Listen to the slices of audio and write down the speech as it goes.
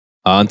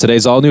On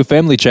today's all-new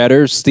Family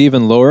Chatter, Steve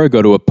and Laura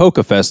go to a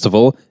polka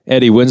festival,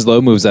 Eddie Winslow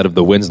moves out of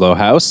the Winslow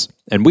house,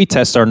 and we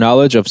test our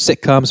knowledge of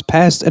sitcoms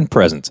past and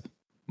present.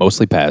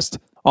 Mostly past.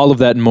 All of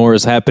that and more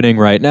is happening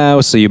right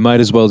now, so you might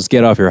as well just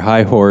get off your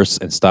high horse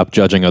and stop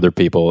judging other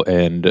people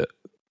and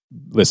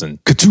listen.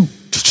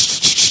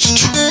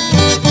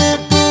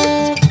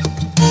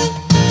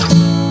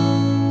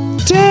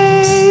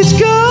 Days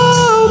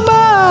go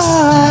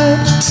by,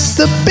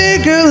 the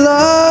bigger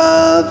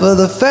love of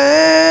the family.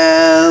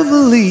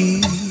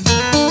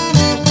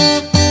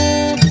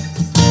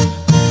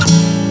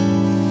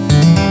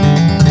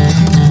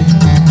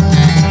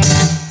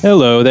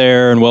 Hello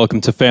there, and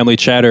welcome to Family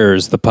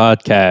Chatters, the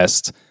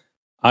podcast.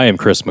 I am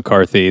Chris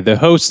McCarthy, the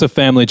host of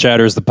Family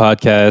Chatters, the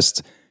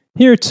podcast,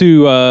 here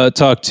to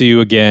talk to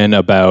you again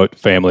about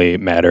Family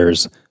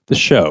Matters, the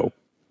show.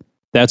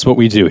 That's what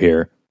we do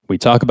here. We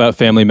talk about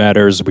family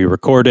matters, we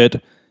record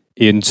it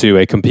into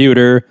a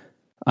computer.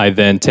 I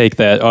then take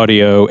that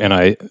audio and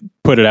I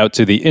put it out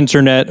to the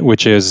internet,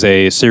 which is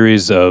a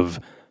series of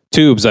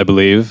tubes, I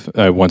believe,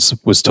 I once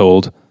was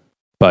told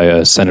by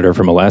a senator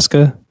from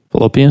Alaska.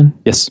 Fallopian?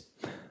 Yes.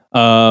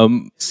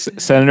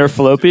 Senator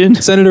Fallopian?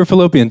 Senator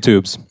Fallopian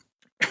tubes.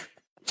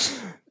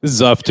 This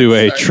is off to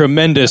a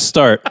tremendous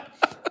start.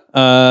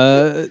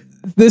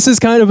 This is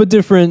kind of a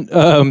different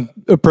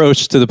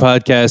approach to the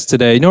podcast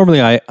today.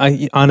 Normally, I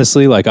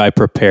honestly, I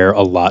prepare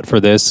a lot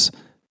for this,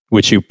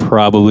 which you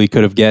probably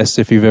could have guessed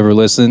if you've ever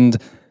listened.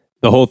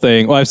 The whole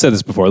thing, well, I've said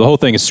this before, the whole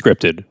thing is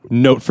scripted,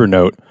 note for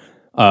note.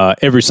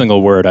 Every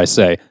single word I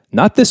say.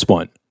 Not this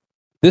one.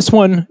 This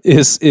one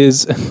is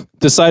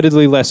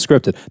decidedly less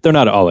scripted. They're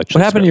not all actually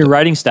What happened scripted. to your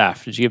writing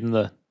staff? Did you give them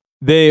the...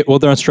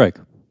 They're on strike.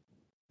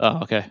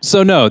 Oh, okay.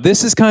 So no,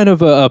 this is kind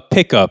of a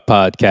pickup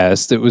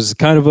podcast. It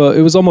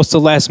was almost a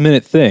last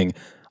minute thing.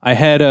 I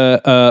had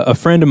a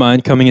friend of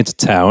mine coming into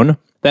town.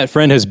 That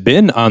friend has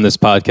been on this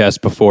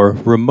podcast before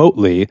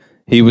remotely.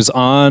 He was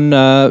on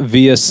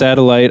via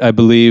satellite, I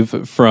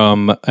believe,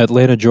 from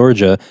Atlanta,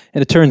 Georgia.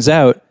 And it turns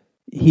out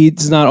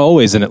he's not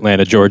always in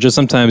Atlanta, Georgia.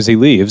 Sometimes he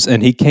leaves,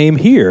 and he came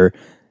here.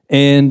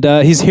 And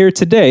he's here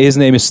today. His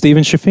name is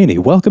Steven Schaffini.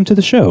 Welcome to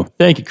the show.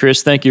 Thank you,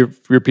 Chris. Thank you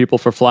for your people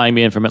for flying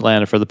me in from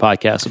Atlanta for the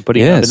podcast and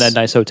putting it up in that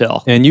nice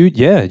hotel. And you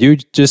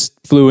just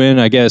flew in,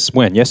 I guess,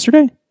 when?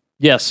 Yesterday?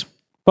 Yes.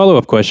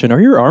 Follow-up question.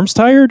 Are your arms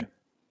tired?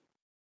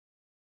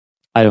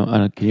 I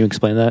don't. Can you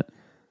explain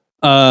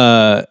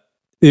that?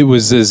 It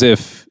was as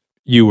if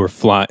you were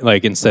flying,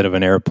 instead of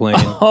an airplane.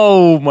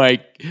 Oh,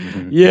 my.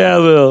 Yeah,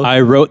 Lil.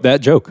 I wrote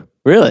that joke.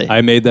 Really? I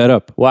made that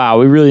up. Wow,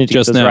 we really need to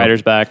Just get those now.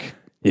 writers back.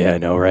 Yeah, I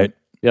know, right?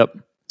 Yep.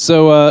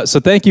 So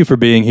thank you for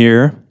being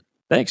here.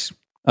 Thanks.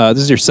 This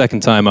is your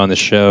second time on the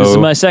show. This is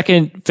my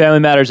second Family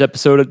Matters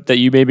episode that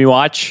you made me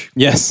watch.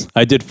 Yes,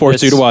 I did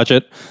force you Yes. to watch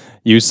it.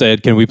 You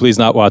said, "Can we please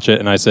not watch it?"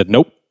 And I said,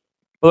 "Nope."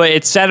 By the way,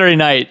 it's Saturday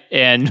night,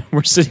 and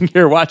we're sitting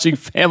here watching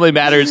Family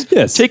Matters,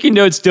 Yes. taking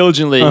notes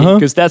diligently,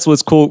 because that's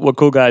what's cool. What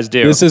cool guys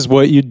do. This is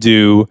what you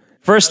do.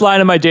 First line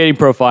of my dating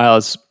profile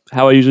is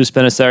how I usually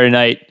spend a Saturday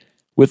night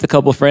with a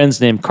couple friends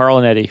named Carl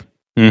and Eddie.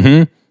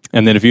 And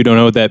then if you don't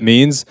know what that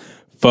means,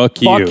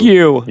 fuck you. Fuck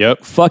you.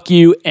 Yep. Fuck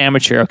you,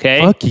 amateur, okay?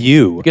 Fuck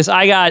you. Because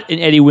I got an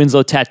Eddie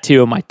Winslow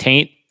tattoo on my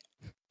taint,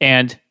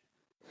 and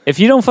if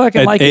you don't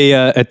fucking like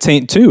it, A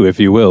taint two, if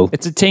you will.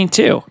 it's a taint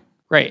too.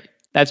 Right.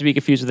 Not to be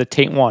confused with a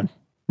taint one.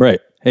 Right.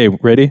 Hey,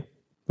 ready?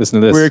 Listen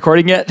to this. We're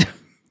recording yet?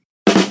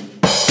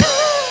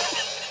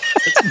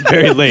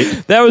 Very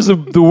late. That was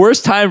the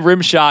worst time rim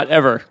shot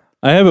ever.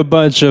 I have a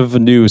bunch of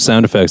new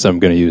sound effects I'm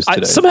going to use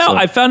today.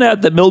 I found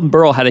out that Milton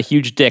Berle had a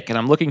huge dick, and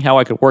I'm looking how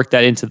I could work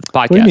that into the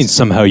podcast. What do you mean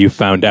somehow you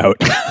found out?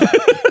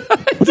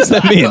 What does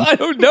that mean? I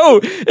don't know.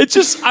 It's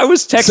just, I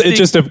was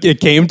texting. It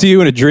came to you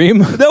in a dream?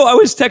 No, I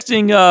was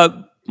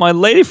texting my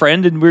lady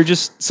friend, and we were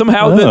just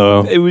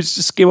somehow it was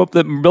just came up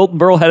that Milton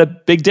Berle had a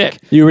big dick.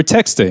 You were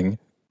texting.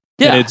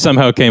 Yeah. And it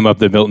somehow came up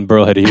that Milton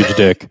Berle had a huge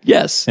dick.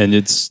 Yes.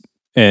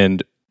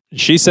 And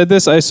she said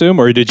this, I assume,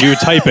 or did you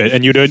type it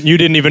and you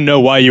didn't even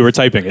know why you were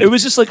typing it? It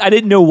was just I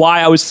didn't know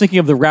why. I was thinking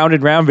of the Round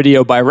and Round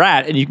video by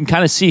Rat, and you can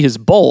kind of see his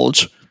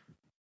bulge.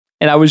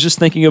 And I was just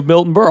thinking of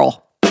Milton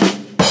Berle.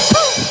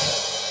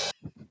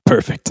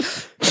 Perfect.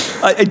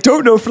 I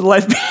don't know for the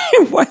life of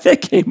me why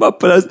that came up,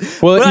 but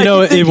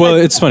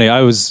it's funny.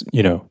 I was,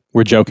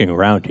 we're joking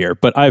around here,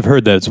 but I've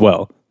heard that as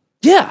well.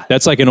 Yeah.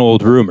 That's like an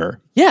old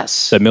rumor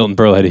Yes. that Milton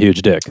Berle had a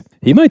huge dick.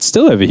 He might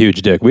still have a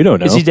huge dick. We don't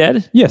know. Is he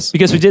dead? Yes.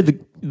 Because we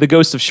did the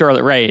Ghost of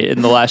Charlotte Rae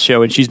in the last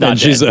show, and she's not And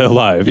dead. she's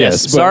alive,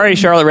 yes. but- Sorry,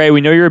 Charlotte Rae.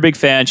 We know you're a big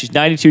fan. She's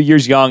 92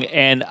 years young,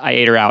 and I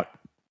ate her out.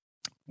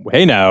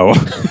 Hey now.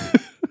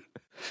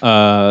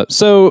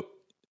 So,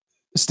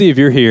 Steve,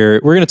 you're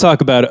here. We're going to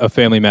talk about a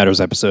Family Matters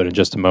episode in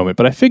just a moment,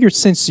 but I figured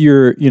since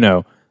you're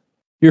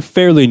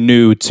fairly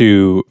new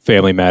to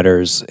Family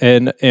Matters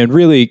and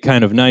really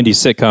kind of 90s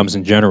sitcoms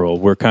in general,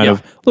 we're kind of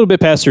a little bit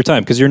past your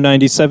time because you're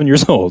 97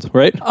 years old,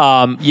 right?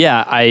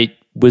 Yeah, I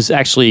was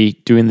actually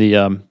doing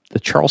the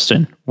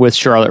Charleston with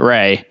Charlotte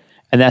Rae,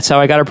 and that's how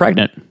I got her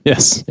pregnant.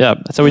 Yes. Yeah,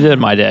 that's how we did it in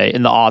my day,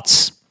 in the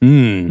aughts.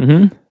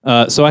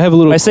 So I have a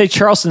little... When I say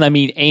Charleston, I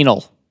mean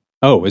anal.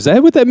 Oh, is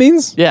that what that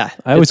means? Yeah.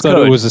 I always it's thought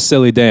code. it was a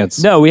silly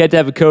dance. No, we had to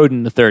have a code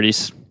in the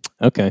 30s.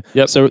 Okay.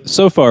 Yep.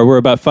 So far, we're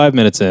about 5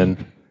 minutes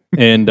in,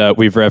 and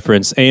we've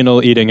referenced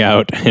anal, eating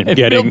out, and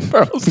getting. Milton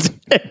Berle's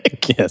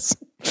dick. Yes.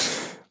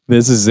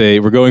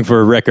 We're going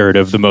for a record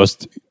of the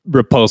most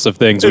repulsive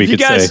things we If you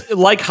could guys say.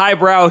 like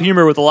highbrow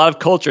humor with a lot of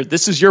culture,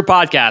 this is your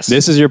podcast.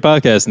 This is your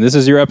podcast, and this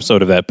is your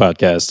episode of that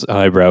podcast,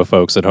 highbrow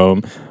folks at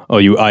home,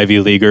 all you Ivy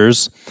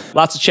Leaguers.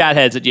 Lots of chat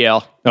heads at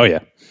Yale. Oh, yeah.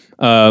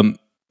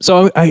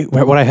 So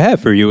what I have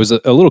for you is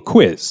a little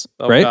quiz,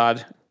 Oh, right?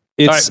 God.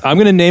 I'm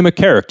going to name a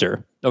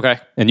character, Okay.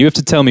 and you have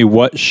to tell me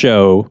what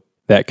show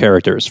that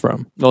character is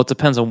from. Well, it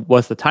depends on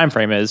what the time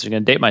frame is. You're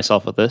going to date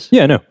myself with this.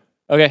 Yeah, no.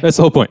 Okay. That's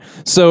the whole point.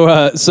 So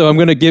I'm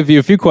going to give you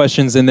a few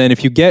questions, and then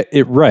if you get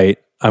it right,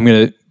 I'm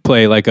going to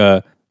play like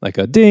a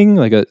ding,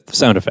 like a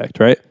sound effect,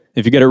 right?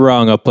 If you get it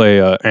wrong, I'll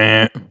play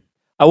I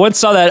once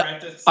saw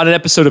that on an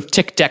episode of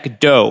Tic Tac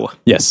Doe.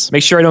 Yes,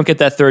 Make sure I don't get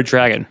that third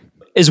dragon.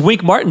 Is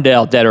Wink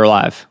Martindale dead or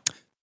alive?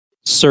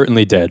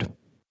 certainly dead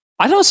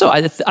I don't know.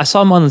 I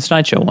saw him on the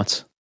Tonight Show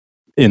once.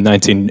 in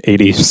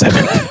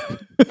 1987.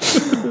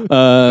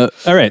 All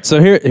right,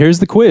 so here's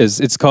the quiz.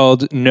 It's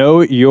called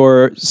Know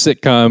Your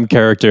Sitcom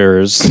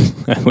Characters,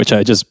 which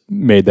I just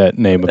made that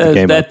name of the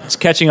game up. That's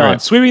catching on.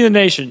 Right. Sweeping the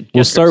nation.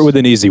 We'll start with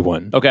an easy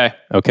one. Okay.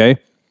 Okay,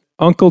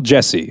 Uncle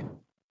Jesse.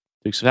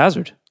 Dukes of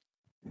Hazzard.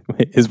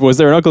 Was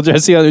there an Uncle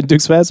Jesse on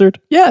Dukes of Hazzard?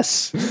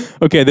 Yes.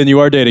 Okay, then you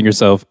are dating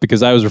yourself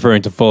because I was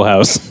referring to Full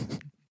House.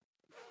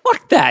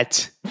 Fuck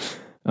that.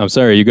 I'm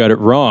sorry, you got it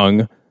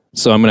wrong.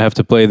 So I'm going to have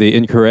to play the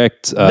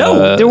incorrect.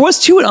 No, there was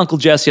two at Uncle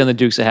Jesse on the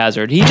Dukes of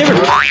Hazzard. He never.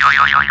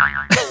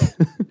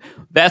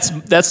 That's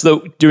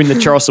the doing the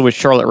Charleston with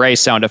Charlotte Ray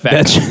sound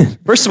effect.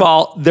 First of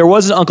all, there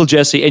was an Uncle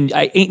Jesse, and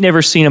I ain't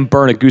never seen him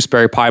burn a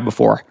gooseberry pie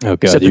before. Oh,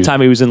 God, except the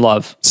time he was in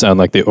love. Sound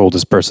like the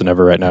oldest person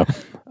ever right now.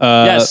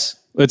 Yes.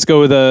 Let's go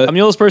with a. I'm the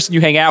oldest person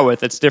you hang out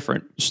with. It's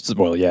different.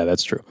 Well, yeah,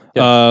 that's true.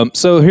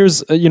 So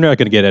here's you're not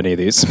going to get any of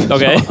these.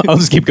 Okay. So I'll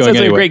just keep going Sounds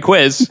like a anyway. great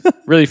quiz.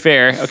 Really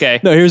fair. Okay.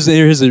 No, here's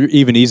an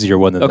even easier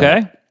one than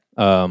Okay.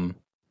 that.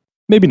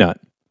 Maybe not.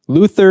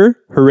 Luther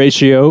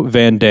Horatio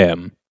Van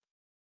Dam.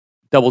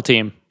 Double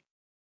team.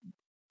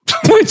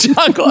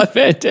 John Claude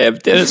Van Damme,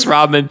 Dennis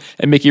Rodman,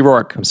 and Mickey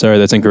Rourke. I'm sorry,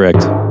 that's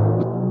incorrect.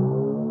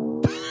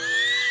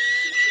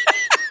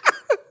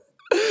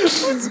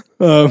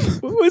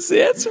 What's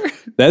the answer?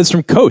 That is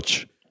from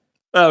Coach.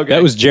 Oh, okay.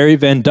 That was Jerry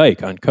Van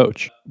Dyke on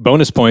Coach.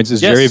 Bonus points.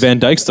 Is Yes. Jerry Van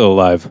Dyke still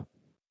alive?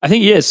 I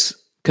think he is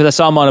because I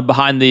saw him on a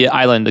Behind the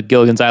Island, the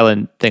Gilligan's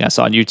Island thing I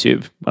saw on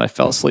YouTube when I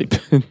fell asleep.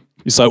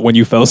 You saw it when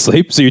you fell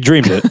asleep, so you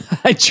dreamed it.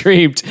 I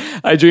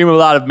dream a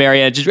lot of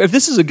Marianne. If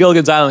this is a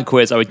Gilligan's Island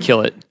quiz, I would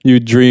kill it. You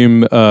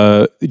dream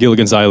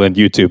Gilligan's Island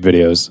YouTube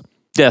videos.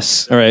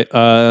 Yes. All right,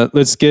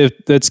 let's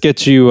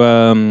get you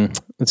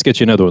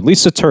another one.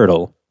 Lisa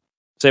Turtle.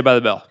 Saved by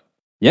the Bell.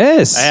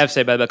 Yes, I have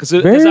Saved by the Bell because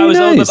Very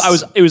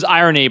nice. it was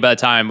irony by the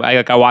time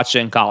I watched it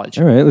in college.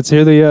 All right, let's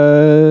hear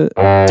the.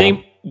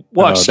 Dame,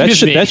 well, Oh,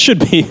 excuse me. that should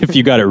be if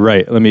you got it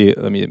right. Let me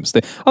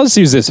mistake. I'll just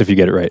use this if you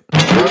get it right.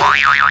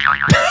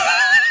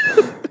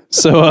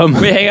 So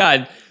Wait, hang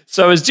on.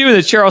 So I was doing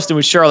the Charleston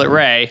with Charlotte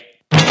Ray.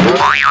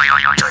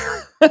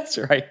 That's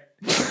right.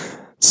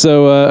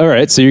 So all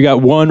right, so you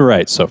got one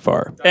right so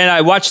far. And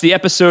I watched the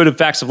episode of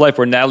Facts of Life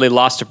where Natalie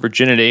lost her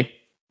virginity.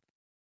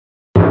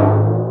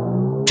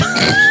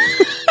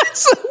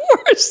 That's the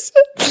worst.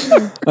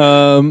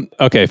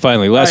 Okay,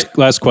 finally,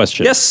 last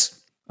question. Yes.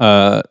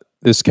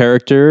 This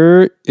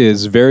character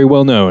is very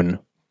well known.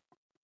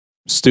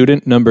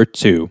 Student number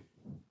 2.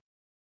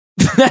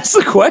 That's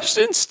the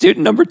question?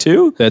 Student number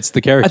 2? That's the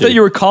character. I thought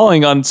you were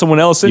calling on someone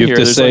else in You have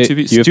here. to There's say- like two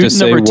people. you have to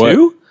Student say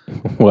number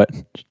what- 2?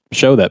 What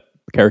show that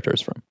character is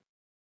from?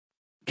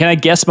 Can I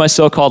guess my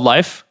so-called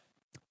life?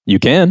 You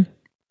can.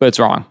 But it's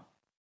wrong.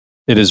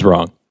 It is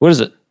wrong. What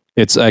is it?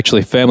 It's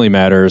actually Family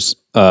Matters.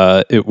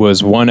 It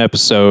was one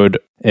episode,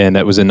 and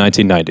that was in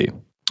 1990.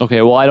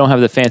 Okay, well, I don't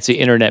have the fancy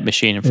internet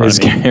machine in front His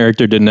of me.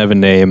 character didn't have a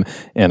name,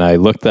 and I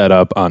looked that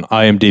up on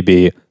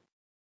imdb.com.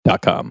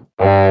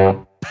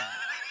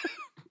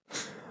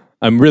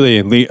 I'm really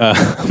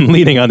I'm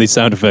leaning on these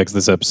sound effects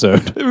this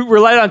episode. We're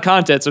light on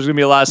content, so there's going to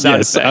be a lot of sound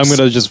Yes, effects. I'm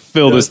going to just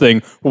fill this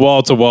thing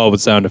wall to wall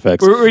with sound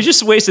effects. We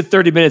just wasted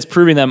 30 minutes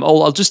proving that I'm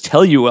old. I'll just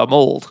tell you I'm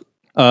old.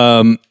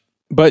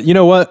 But you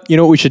know what? You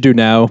know what we should do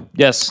now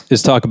Yes.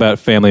 is talk about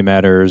Family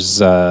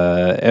Matters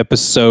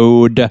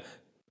episode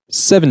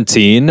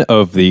 17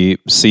 of the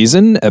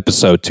season,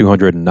 episode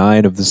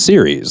 209 of the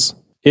series.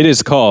 It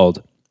is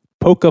called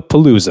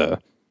Polka-Palooza.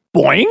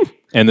 Boing.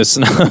 And the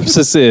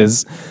synopsis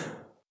is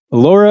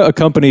Laura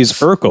accompanies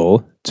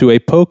Urkel to a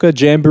polka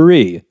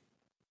jamboree.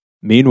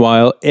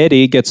 Meanwhile,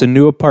 Eddie gets a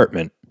new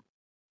apartment.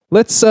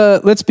 Let's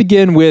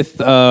begin with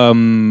Carl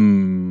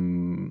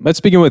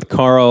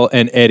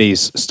and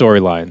Eddie's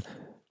storyline.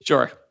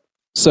 Sure.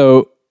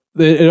 So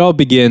it all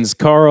begins.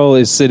 Carl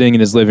is sitting in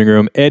his living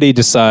room. Eddie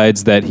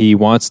decides that he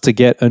wants to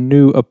get a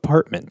new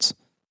apartment.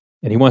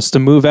 And he wants to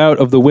move out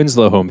of the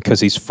Winslow home because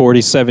he's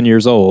 47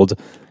 years old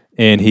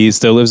and he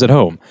still lives at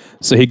home.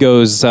 So he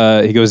goes,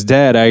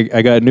 Dad,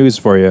 I got news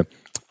for you.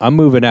 I'm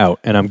moving out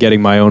and I'm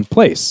getting my own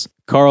place.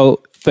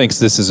 Carl thinks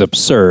this is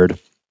absurd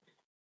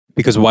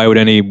because why would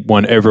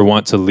anyone ever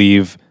want to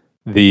leave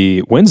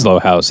the Winslow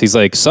house? He's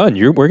like, son,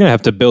 we're going to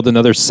have to build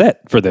another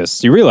set for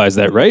this. You realize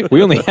that, right?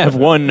 We only have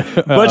one.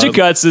 Budget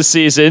cuts this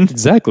season.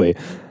 Exactly.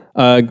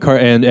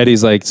 And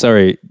Eddie's like,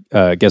 sorry,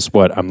 guess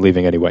what? I'm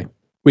leaving anyway.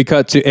 We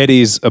cut to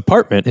Eddie's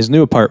apartment, his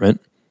new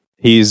apartment.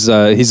 He's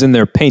in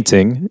there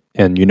painting,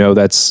 and you know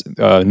that's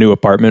a new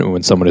apartment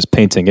when someone is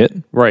painting it.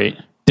 Right.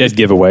 Dead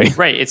giveaway.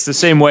 Right. It's the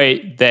same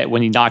way that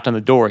when he knocked on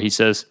the door, he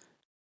says,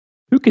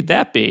 who could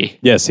that be?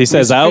 Yes, he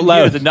says out Hear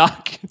loud, the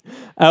knock.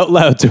 out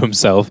loud to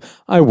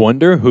himself, I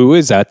wonder who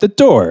is at the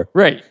door.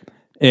 Right.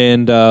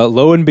 And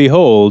lo and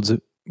behold,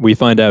 we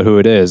find out who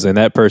it is, and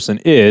that person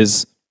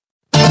is...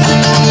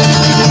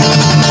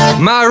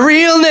 My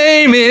real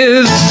name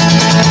is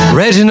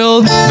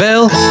Reginald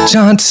Bell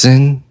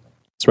Johnson.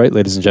 That's right,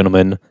 ladies and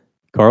gentlemen.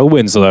 Carl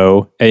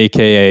Winslow,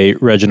 a.k.a.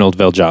 Reginald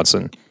Vell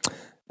Johnson,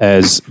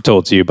 as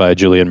told to you by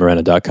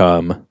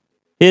JulianMorena.com.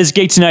 His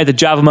gig tonight, the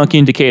Java Monkey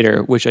in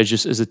Decatur, which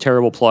is a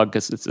terrible plug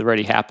because it's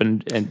already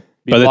happened. And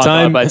By the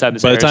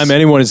time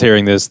anyone is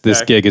hearing this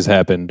gig has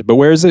happened. But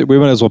where is it? We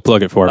might as well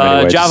plug it for him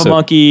anyway. Java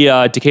Monkey,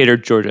 Decatur,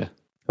 Georgia.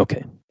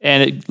 Okay.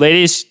 And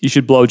ladies, you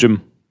should blow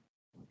him.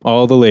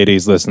 All the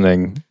ladies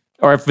listening.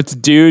 Or if it's a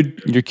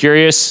dude, you're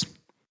curious,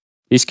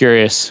 he's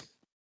curious.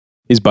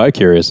 He's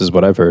bi-curious is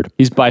what I've heard.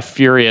 He's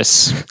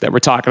bi-furious that we're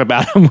talking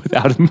about him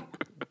without him.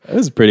 That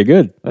was pretty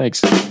good.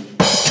 Thanks.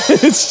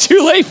 It's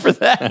too late for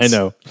that. I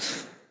know.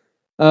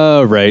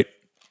 Right.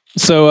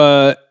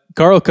 So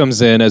Carl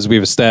comes in, as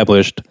we've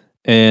established,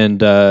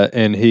 and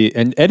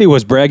Eddie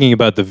was bragging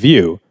about the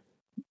view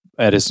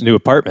at his new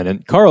apartment.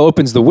 And Carl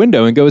opens the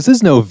window and goes,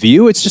 "There's no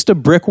view. It's just a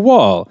brick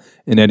wall."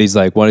 And Eddie's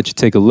like, "Why don't you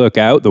take a look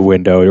out the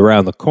window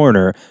around the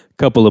corner? A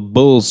couple of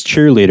Bulls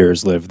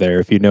cheerleaders live there,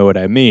 if you know what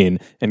I mean."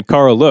 And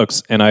Carl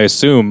looks, and I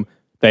assume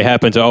they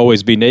happen to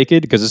always be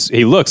naked because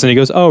he looks and he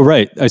goes, "Oh,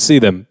 right. I see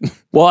them."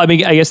 Well, I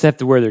mean, I guess they have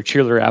to wear their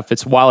cheerleader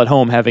outfits while at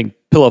home having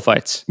pillow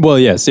fights. Well,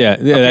 yes. Yeah.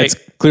 That's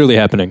clearly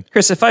happening.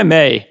 Chris, if I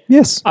may.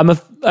 Yes.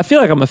 I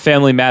feel like I'm a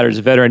Family Matters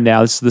veteran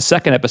now. This is the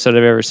second episode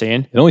I've ever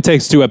seen. It only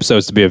takes 2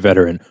 episodes to be a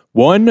veteran.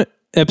 1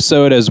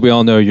 episode, as we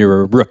all know,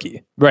 you're a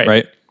rookie.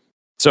 Right.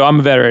 So I'm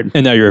a veteran.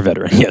 And now you're a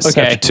veteran. Yes.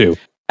 Okay. After 2.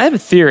 I have a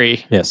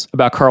theory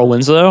about Carl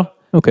Winslow.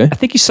 Okay. I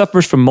think he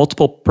suffers from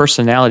multiple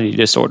personality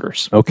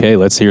disorders. Okay,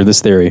 let's hear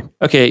this theory.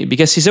 Okay,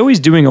 because he's always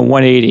doing a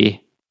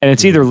 180, and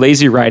it's either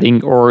lazy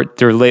writing or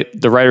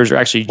the writers are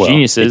actually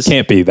geniuses. It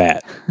can't be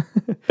that.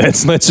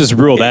 Let's just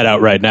rule that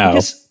out right now.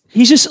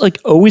 He's just like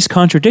always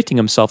contradicting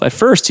himself. At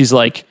first, he's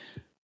like,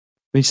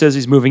 he says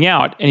he's moving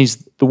out, and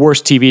he's the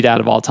worst TV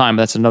dad of all time.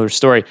 That's another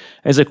story. And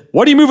he's like,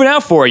 "What are you moving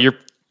out for? You're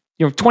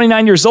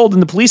 29 years old in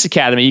the police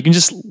academy. You can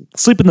just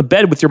sleep in the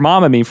bed with your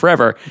mom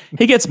forever."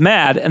 He gets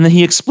mad, and then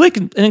he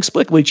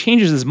inexplicably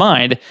changes his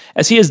mind,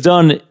 as he has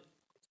done,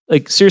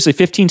 like, seriously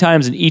 15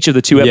 times in each of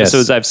the 2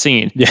 episodes I've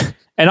seen. Yeah.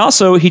 And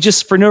also, he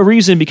just, for no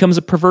reason, becomes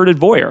a perverted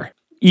voyeur.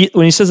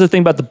 When he says the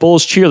thing about the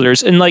Bulls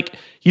cheerleaders, and like,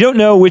 you don't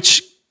know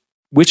which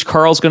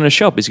Carl's going to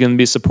show up. Is he going to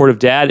be a supportive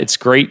dad? It's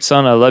great,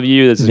 son. I love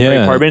you. This is a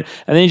great apartment.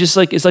 And then he just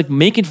like, it's like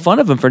making fun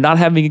of him for not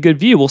having a good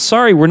view. Well,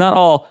 sorry, we're not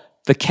all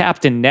the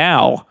captain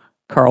now,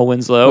 Carl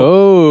Winslow.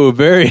 Oh,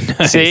 very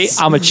nice. See,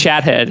 I'm a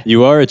chathead.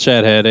 You are a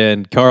chathead,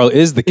 and Carl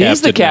is the captain,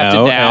 He's the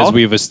captain now, as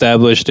we've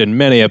established in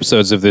many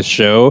episodes of this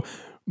show,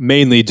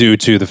 mainly due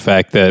to the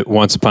fact that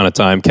once upon a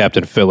time,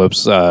 Captain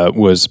Phillips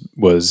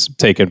was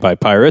taken by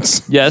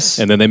pirates. Yes.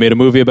 And then they made a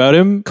movie about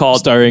him called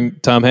starring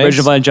Tom Hanks.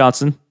 Reginald Vell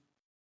Johnson.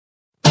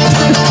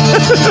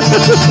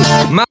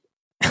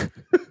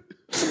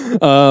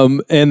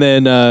 And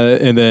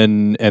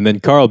then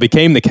Carl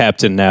became the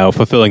captain now,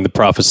 fulfilling the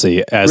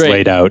prophecy as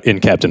laid out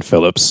in Captain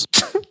Phillips.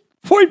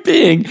 Point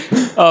being,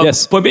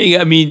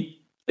 I mean,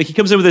 like, he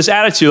comes in with this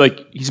attitude, like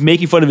he's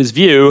making fun of his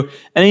view,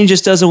 and then he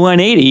just does a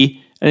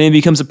 180, and then he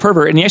becomes a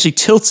pervert, and he actually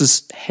tilts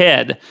his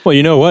head. Well,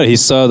 you know what? He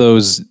saw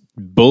those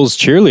Bulls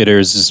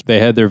cheerleaders; they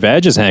had their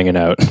vages hanging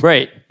out.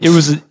 Right. It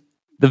was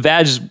the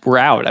vages were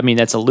out. I mean,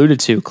 that's alluded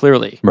to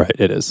clearly. Right.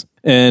 It is.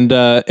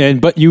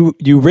 But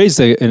you raised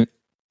an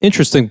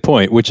interesting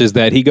point, which is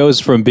that he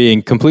goes from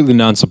being completely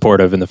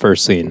non-supportive in the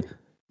first scene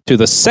to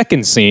the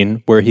second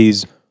scene where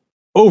he's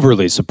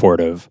overly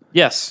supportive.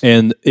 Yes.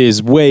 And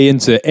is way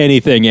into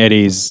anything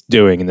Eddie's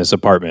doing in this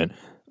apartment.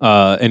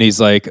 And he's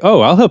like,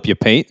 "Oh, I'll help you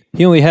paint."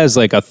 He only has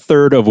like a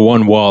third of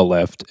one wall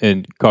left,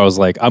 and Carl's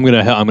like, "I'm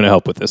gonna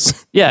help with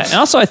this." Yeah, and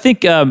also I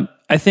think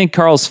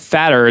Carl's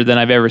fatter than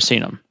I've ever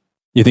seen him.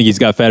 You think he's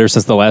got fatter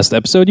since the last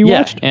episode you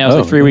watched? And it was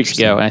like 3 weeks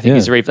ago, and I think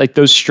he's raped. Like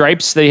those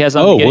stripes that he has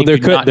on. Oh, well,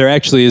 there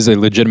actually is a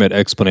legitimate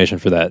explanation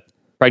for that.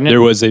 Pregnant?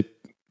 There was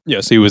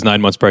yes, he was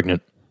 9 months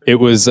pregnant. It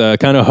was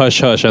kind of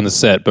hush-hush on the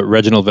set, but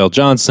Reginald Vell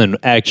Johnson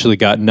actually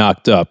got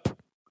knocked up.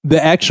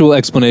 The actual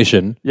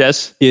explanation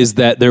is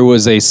that there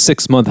was a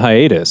 6-month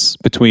hiatus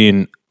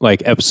between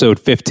like episode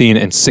 15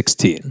 and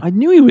 16. I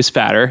knew he was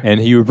fatter.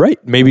 And you were right.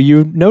 Maybe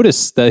you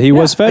noticed that he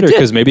was fatter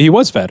because maybe he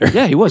was fatter.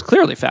 Yeah, he was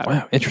clearly fatter.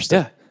 Wow, interesting.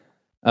 Yeah.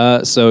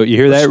 So you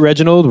hear that,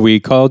 Reginald? We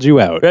called you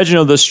out.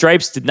 Reginald, those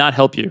stripes did not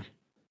help you.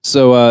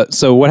 So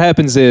what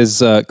happens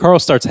is Carl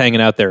starts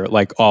hanging out there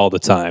like all the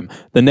time.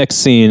 The next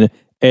scene,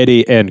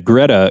 Eddie and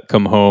Greta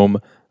come home,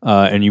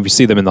 and you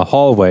see them in the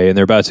hallway, and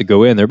they're about to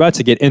go in. They're about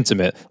to get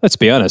intimate. Let's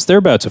be honest, they're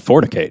about to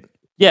fornicate.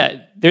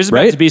 Yeah, there's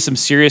about to be some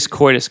serious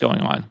coitus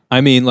going on.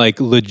 I mean, like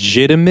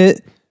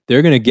legitimate.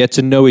 They're going to get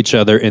to know each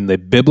other in the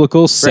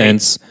biblical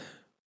sense.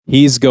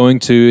 He's going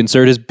to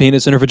insert his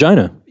penis in her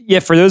vagina. Yeah,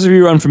 for those of you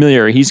who are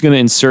unfamiliar, he's going to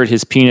insert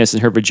his penis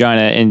in her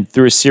vagina, and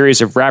through a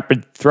series of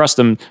rapid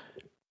thrusting.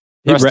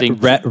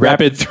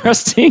 Rapid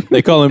thrusting.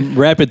 They call him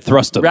rapid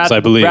thrustums,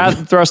 I believe.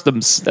 Rapid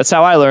thrustums. That's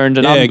how I learned.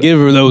 And give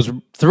her those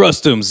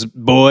thrustums,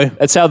 boy.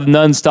 That's how the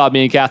nuns taught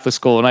me in Catholic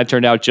school, and I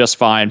turned out just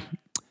fine.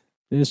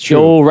 It's The true.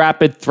 old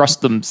rapid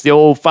thrustums. The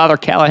old Father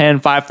Callahan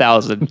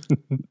 5000.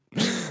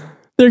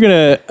 They're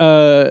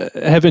gonna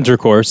have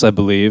intercourse, I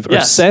believe, or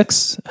Yes.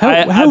 sex.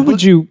 I How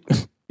would you?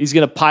 He's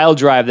going to pile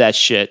drive that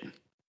shit.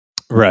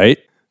 Right.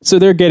 So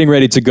they're getting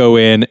ready to go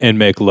in and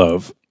make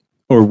love,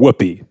 or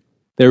whoopee.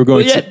 They were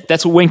going. Well, yeah,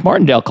 that's what Wink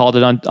Martindale called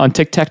it on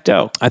Tic Tac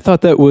Toe. I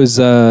thought that was.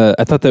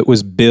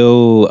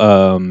 Bill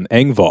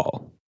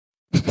Engvall.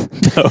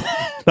 No,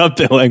 not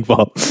Bill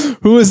Engvall.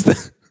 Who is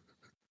the?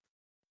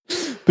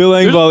 Bill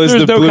Engvall is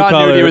There's the no blue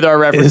continuity collar. with our Is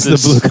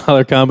references. the blue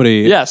collar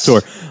comedy Yes.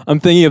 tour? I'm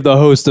thinking of the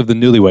host of the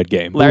Newlywed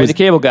Game. Who Larry was- the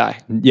Cable Guy.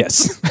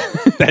 Yes,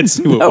 that's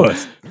who it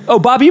was. Oh,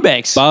 Bob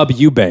Eubanks. Bob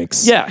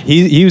Eubanks. Yeah.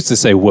 he used to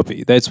say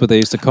whoopee. That's what they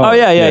used to call. Oh, it.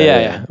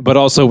 yeah. But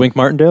also Wink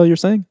Martindale. You're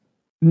saying?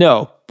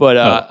 No, but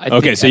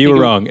Okay, so you were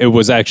wrong. It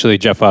was actually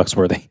Jeff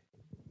Foxworthy.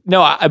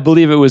 No, I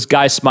believe it was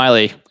Guy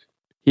Smiley.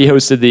 He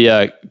hosted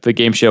the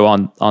game show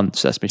on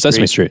Sesame Street.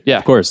 Sesame Street. Yeah,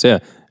 Of course, yeah.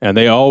 And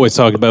they always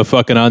talked about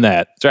fucking on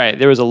that. that's right.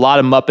 There was a lot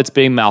of Muppets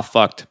being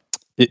mouth-fucked.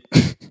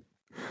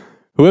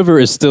 Whoever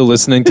is still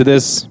listening to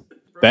this,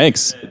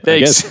 thanks. I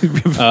Thanks.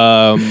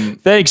 guess.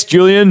 Thanks,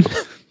 Julian.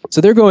 So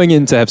they're going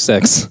in to have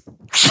sex.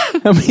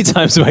 How many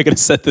times am I going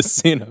to set this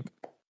scene up?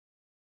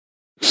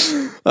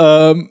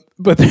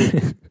 But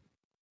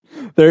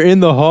they're in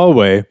the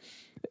hallway,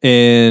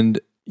 and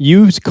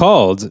you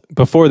called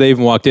before they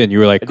even walked in. You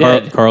were like,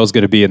 did. Carl's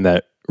going to be in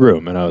that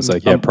room. And I was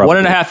like, yeah, probably.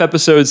 1.5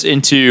 episodes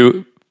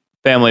into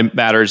Family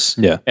Matters,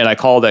 Yeah. and I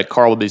called that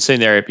Carl would be sitting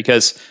there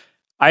because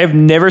I have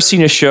never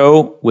seen a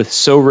show with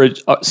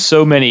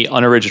so many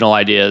unoriginal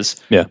ideas.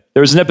 Yeah.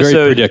 There was an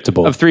episode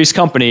predictable. of Three's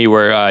Company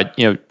where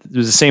there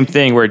was the same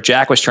thing where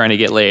Jack was trying to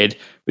get laid,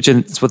 which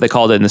is what they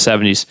called it in the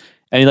 70s,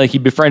 and he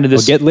befriended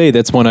this. Get laid.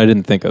 That's one I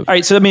didn't think of. All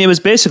right, so I mean, it was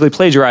basically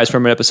plagiarized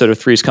from an episode of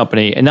Three's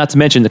Company, and not to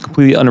mention the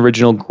completely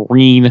unoriginal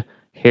green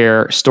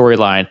hair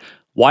storyline.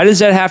 Why does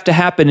that have to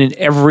happen in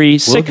every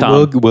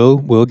sitcom?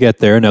 We'll get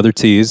there. Another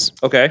tease.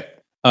 Okay.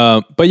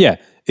 But yeah,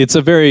 it's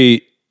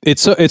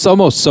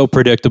almost so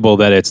predictable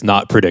that it's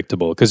not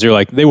predictable because you're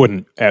like, they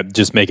wouldn't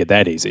just make it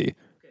that easy,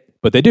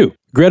 but they do.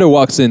 Greta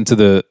walks into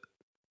the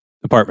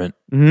apartment.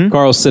 Mm-hmm.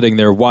 Carl's sitting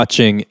there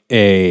watching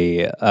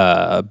a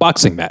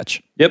boxing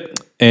match. Yep.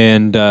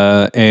 And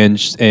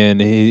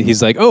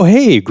he's like, oh,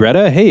 hey,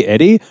 Greta. Hey,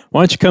 Eddie,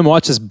 why don't you come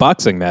watch this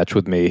boxing match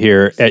with me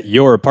here at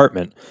your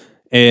apartment?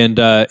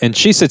 And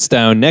she sits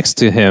down next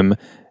to him,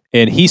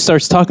 and he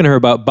starts talking to her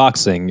about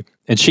boxing,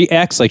 and she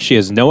acts like she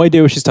has no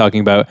idea what she's talking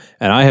about,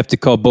 and I have to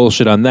call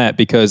bullshit on that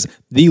because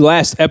the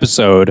last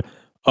episode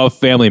of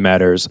Family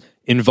Matters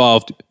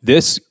involved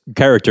this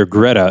character,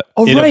 Greta,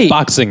 in a right.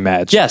 boxing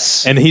match.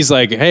 Yes. And he's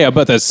like, hey, how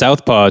about that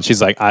Southpaw? And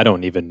she's like, I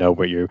don't even know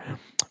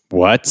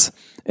what?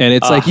 And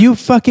it's like, you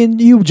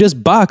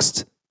just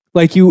boxed.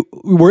 Like you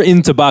were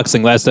into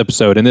boxing last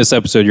episode. In this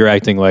episode, you're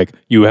acting like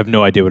you have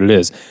no idea what it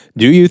is.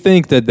 Do you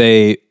think that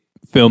they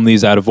filmed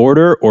these out of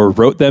order or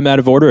wrote them out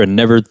of order and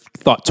never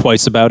thought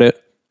twice about it?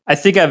 I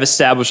think I've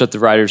established that the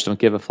writers don't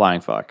give a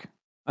flying fuck.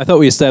 I thought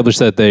we established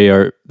that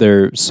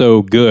they're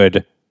so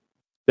good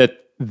That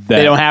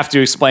they don't have to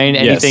explain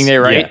anything they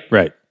write. Yeah,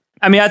 right.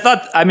 I mean, I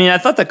thought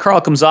that Carl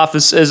comes off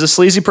as a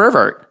sleazy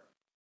pervert.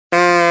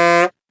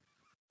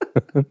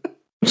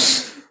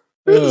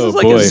 This is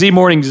like boy. a Z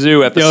Morning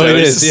Zoo episode. it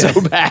It's is, yeah.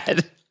 so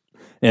bad.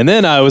 And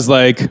then I was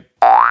like,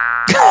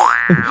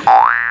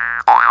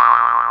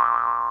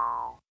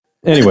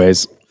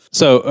 anyways,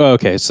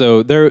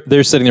 so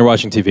they're sitting there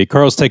watching TV.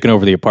 Carl's taking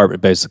over the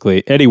apartment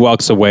basically. Eddie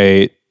walks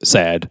away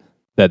sad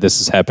that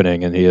this is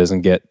happening and he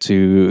doesn't get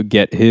to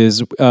get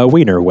his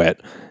wiener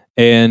wet.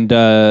 And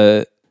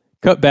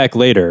cut back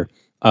later,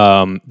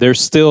 they're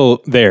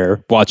still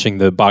there watching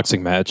the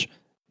boxing match.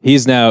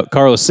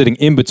 Carl is sitting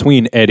in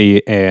between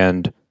Eddie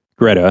and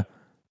Greta,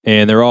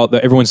 and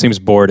everyone seems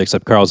bored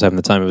except Carl's having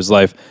the time of his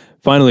life.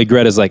 Finally,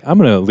 Greta's like, I'm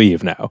going to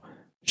leave now.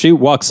 She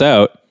walks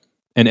out,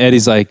 and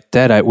Eddie's like,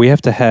 Dad, we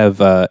have to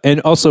have,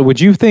 and also, would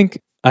you think,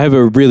 I have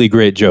a really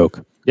great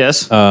joke.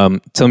 Yes.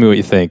 Tell me what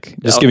you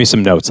think. Just give me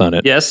some notes on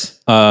it.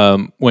 Yes.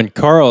 When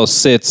Carl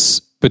sits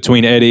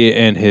between Eddie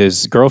and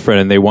his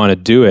girlfriend and they want to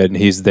do it and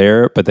he's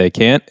there, but they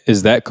can't,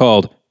 is that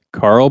called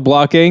Carl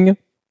blocking?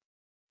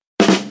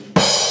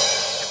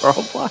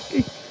 Carl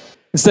blocking.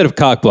 Instead of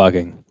cock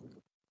blocking.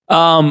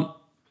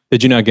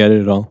 Did you not get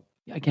it at all?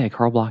 Again,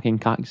 Carl blocking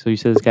cock. So you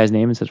said this guy's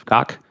name instead of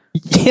cock?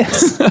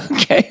 Yes.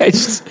 Okay.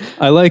 Yes.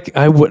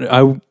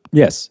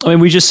 Yes. I mean,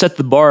 we just set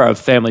the bar of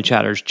Family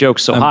Chatters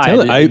jokes so high. I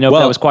didn't know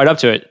if that was quite up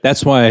to it.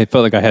 That's why I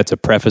felt like I had to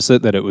preface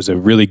it that it was a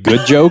really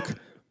good joke.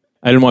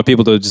 I didn't want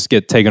people to just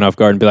get taken off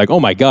guard and be like, oh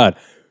my God,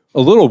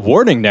 a little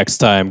warning next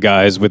time,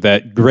 guys, with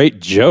that great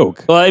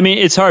joke. Well, I mean,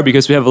 it's hard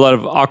because we have a lot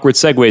of awkward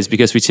segues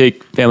because we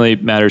take Family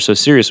Matters so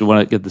serious. We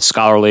want to get the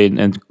scholarly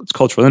and its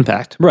cultural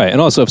impact. Right.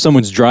 And also, if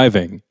someone's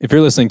driving, if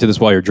you're listening to this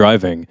while you're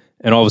driving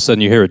and all of a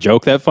sudden you hear a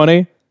joke that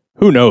funny,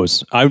 who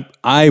knows?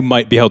 I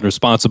might be held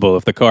responsible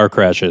if the car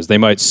crashes. They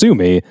might sue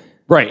me.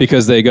 Right.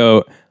 Because they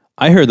go,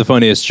 I heard the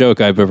funniest joke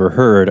I've ever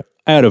heard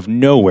out of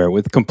nowhere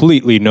with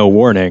completely no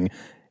warning,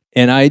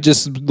 and I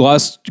just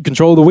lost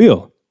control of the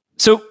wheel.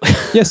 So,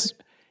 Yes.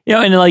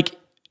 and like,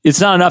 it's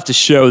not enough to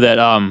show that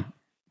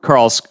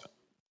Carl's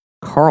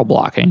Carl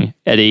blocking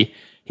Eddie.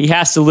 He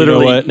has to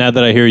literally. You know what? Now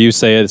that I hear you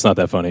say it, it's not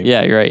that funny.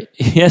 Yeah, you're right.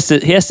 He has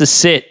to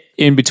sit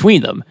in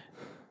between them.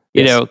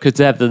 You know, because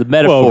they have the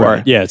metaphor. Well,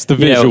 right. Yeah, it's the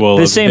visual.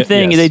 The same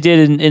thing they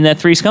did in that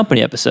Three's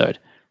Company episode.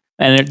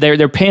 And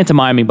they're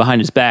pantomiming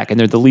behind his back, and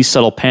they're the least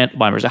subtle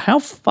pantomimers. How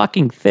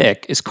fucking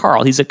thick is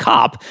Carl? He's a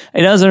cop.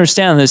 And he doesn't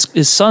understand this.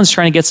 His son's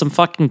trying to get some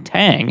fucking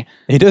tang.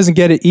 He doesn't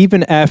get it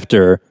even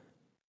after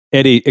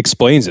Eddie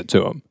explains it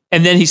to him.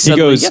 And then he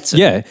suddenly gets it.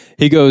 Yeah.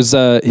 He goes,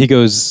 Dad,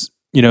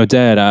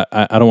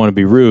 I don't want to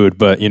be rude,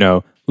 but,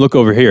 look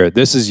over here.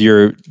 This is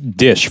your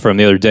dish from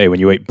the other day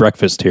when you ate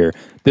breakfast here.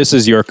 This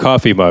is your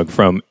coffee mug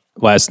from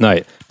last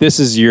night.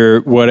 This is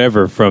your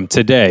whatever from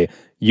today.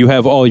 You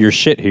have all your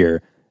shit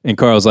here. And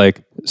Carl's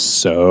like,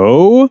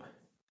 so?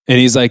 And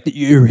he's like,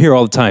 you're here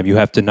all the time. You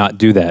have to not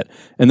do that.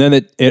 And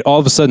then it all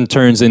of a sudden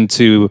turns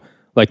into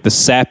like the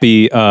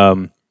sappy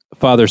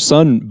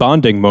father-son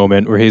bonding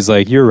moment where he's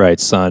like, you're right,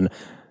 son.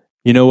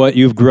 You know what?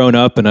 You've grown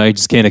up and I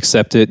just can't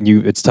accept it.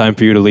 And it's time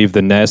for you to leave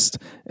the nest.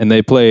 And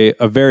they play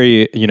a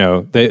very,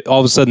 all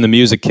of a sudden the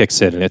music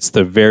kicks in and it's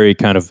the very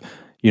kind of,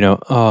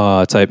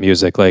 type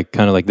music, like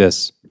kind of like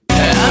this.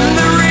 And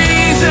the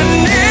reason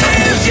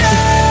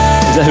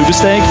is Is that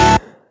Hoobastank?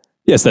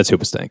 Yes, that's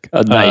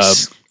Hoobastank.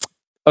 Nice.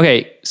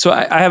 Okay, so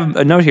I have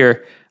a note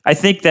here. I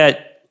think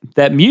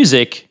that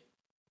music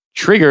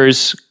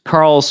triggers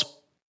Carl's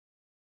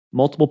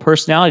multiple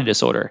personality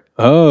disorder.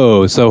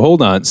 Oh, so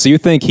hold on. So you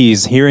think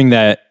he's hearing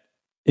that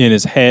in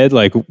his head,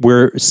 like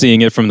we're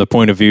seeing it from the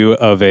point of view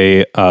of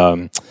a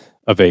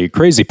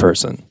crazy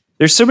person?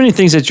 There's so many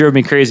things that drove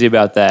me crazy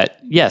about that.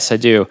 Yes, I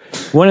do.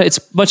 One,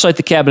 it's much like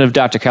the Cabinet of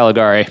Dr.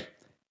 Caligari.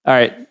 All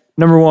right,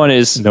 number one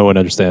is no one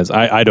understands.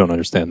 I don't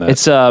understand that.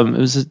 It's it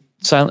was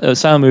a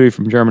silent movie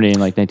from Germany in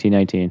like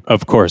 1919.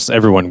 Of course,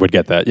 everyone would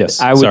get that.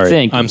 Yes, I would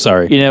think. I'm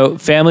sorry.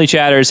 Family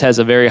Chatters has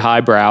a very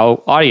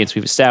highbrow audience.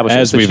 We've established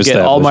as we've established.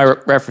 Get all my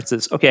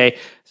references. Okay,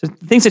 so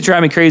things that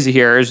drive me crazy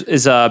here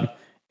is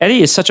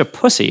Eddie is such a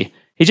pussy.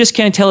 He just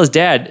can't tell his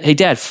dad, hey,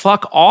 Dad,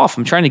 fuck off.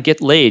 I'm trying to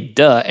get laid.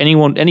 Duh.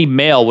 Any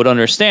male would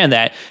understand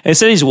that. And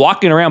instead, he's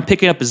walking around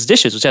picking up his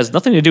dishes, which has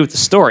nothing to do with the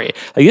story.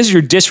 Like, this is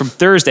your dish from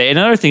Thursday. And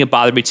another thing that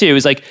bothered me, too,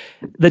 is like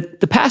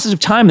the passage of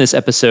time in this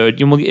episode,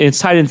 it's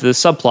tied into the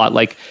subplot.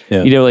 Like,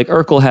 like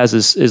Urkel has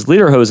his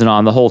lederhosen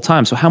on the whole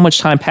time. So how much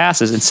time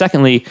passes? And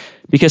secondly,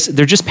 because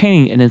they're just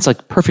painting and it's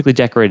like perfectly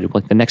decorated.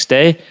 Like the next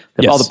day,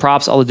 they have all the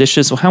props, all the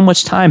dishes. So how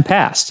much time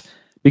passed?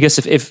 Because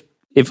if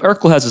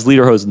Urkel has his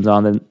lederhosen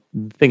on, then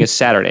the thing is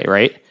Saturday,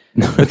 right?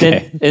 But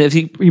then if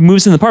he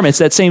moves in the apartment, it's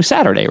that same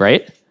Saturday,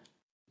 right?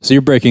 So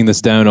you're breaking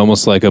this down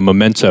almost like a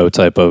Memento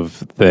type of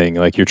thing.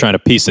 Like you're trying to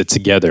piece it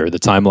together, the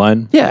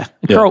timeline. Yeah.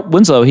 Carl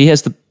Winslow, he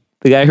has the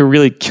guy who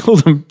really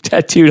killed him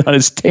tattooed on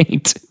his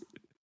taint.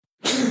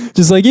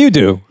 Just like you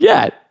do.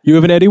 Yeah. You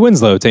have an Eddie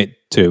Winslow taint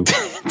too,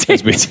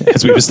 as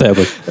we've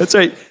established. That's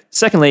right.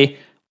 Secondly,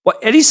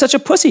 Eddie's such a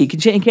pussy. You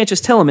can't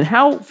just tell him. And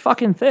how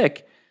fucking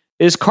thick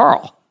is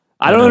Carl?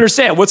 I don't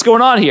understand. What's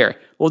going on here?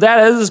 Well, Dad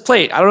has his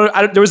plate.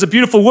 There was a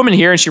beautiful woman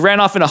here, and she ran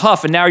off in a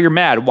huff, and now you're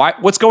mad. Why?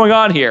 What's going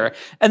on here?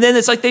 And then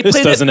it's like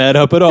this doesn't add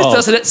up at all.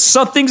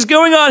 Something's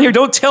going on here.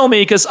 Don't tell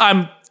me because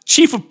I'm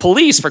chief of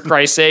police, for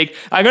Christ's sake.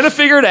 I'm going to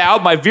figure it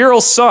out. My virile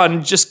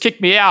son just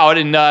kicked me out,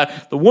 and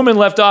the woman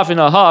left off in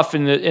a huff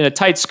in a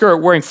tight skirt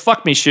wearing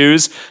fuck me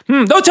shoes.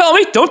 Don't tell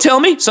me. Don't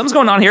tell me. Something's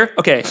going on here.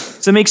 Okay,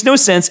 so it makes no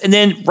sense. And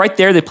then right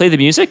there, they play the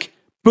music.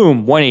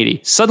 Boom,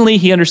 180. Suddenly,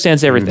 he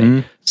understands everything.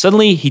 Mm-hmm.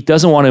 Suddenly, he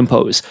doesn't want to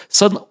impose.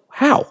 Suddenly,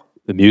 how?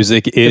 The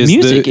music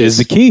is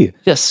the key.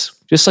 Yes,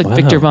 just like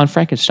Victor von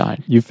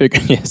Frankenstein. You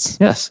figured, yes.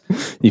 Yes.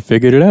 You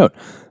figured it out.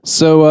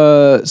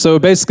 So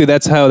basically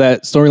that's how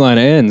that storyline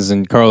ends.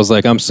 And Carl's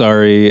like, I'm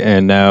sorry.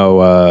 And now,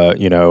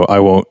 I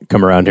won't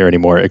come around here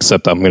anymore,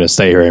 except I'm going to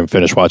stay here and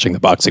finish watching the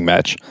boxing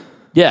match.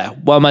 Yeah.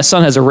 Well, my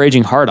son has a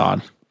raging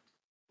heart-on.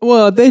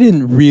 Well, they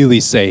didn't really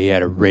say he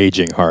had a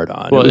raging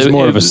heart-on. Well, it was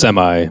more of a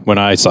semi when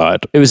I saw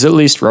it. It was at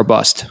least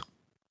robust.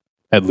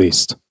 At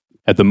least.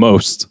 At the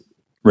most,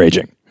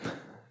 raging.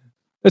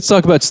 Let's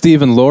talk about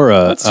Steve and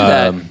Laura. Let's do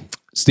that.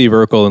 Steve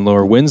Urkel and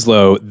Laura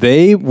Winslow.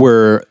 They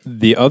were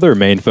the other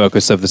main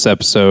focus of this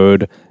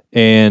episode,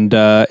 and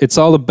it's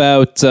all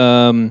about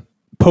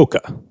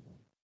polka.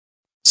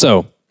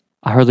 So,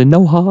 I hardly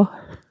know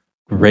her.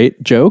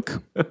 Great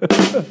joke.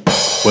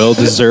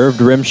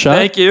 Well-deserved rim shot.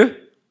 Thank you.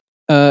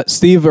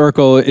 Steve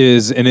Urkel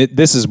is, and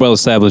this is well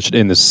established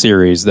in the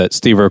series that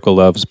Steve Urkel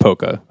loves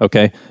polka.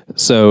 Okay,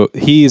 so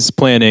he's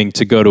planning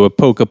to go to a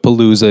polka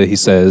palooza. He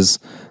says,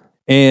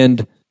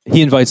 and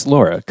he invites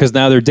Laura because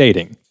now they're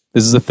dating.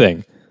 This is the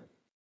thing.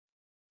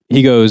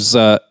 He goes,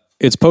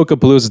 "It's polka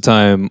palooza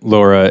time,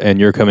 Laura, and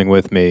you're coming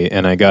with me.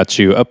 And I got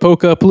you a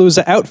polka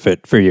palooza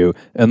outfit for you."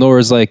 And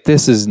Laura's like,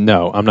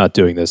 "No, I'm not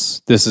doing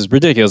this. This is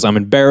ridiculous. I'm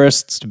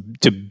embarrassed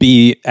to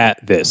be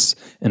at this,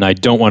 and I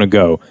don't want to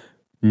go.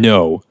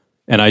 No."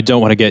 And I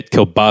don't want to get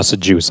kielbasa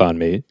juice on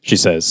me, she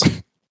says.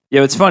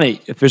 Yeah, it's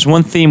funny. If there's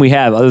one theme we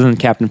have other than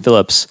Captain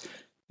Phillips,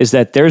 is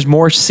that there's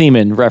more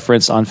semen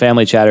reference on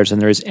Family Chatters than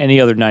there is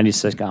any other 90s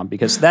sitcom,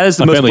 because that is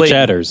the most Family blatant.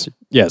 Chatters,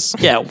 yes.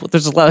 Yeah, well,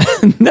 there's a lot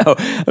of, no,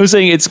 I'm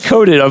saying it's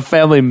coded on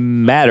Family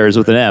Matters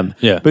with an M.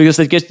 Yeah. Because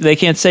they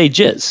can't say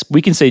jizz.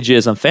 We can say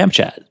jizz on Fam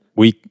Chat.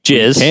 We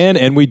Jizz. can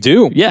and we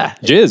do. Yeah.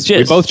 Jizz.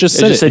 We both just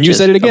said it. And you jizz.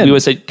 said it again. We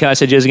would say, can I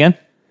say jizz again?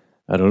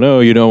 I don't know.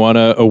 You don't want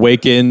to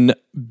awaken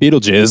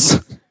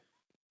Beetlejuice.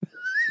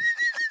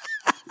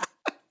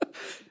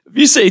 If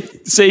you say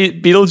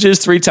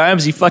Beetlejuice 3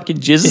 times, he fucking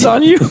jizzes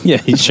on you. Yeah,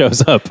 he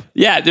shows up.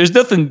 Yeah, there's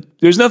nothing.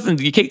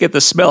 You can't get the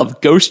smell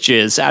of ghost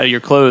jizz out of your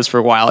clothes for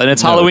a while, and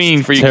it's Halloween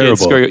it's for you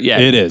terrible. kids. Yeah,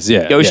 It is,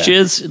 yeah, Ghost yeah.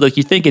 jizz, like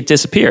you think it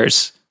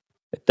disappears,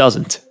 it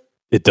doesn't.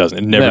 It doesn't.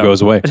 It never No,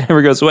 goes away. It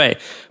never goes away.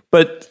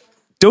 But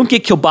don't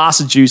get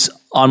kielbasa juice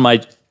on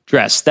my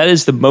dress. That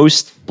is the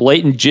most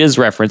blatant jizz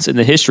reference in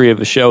the history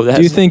of a show. That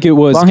Do you think it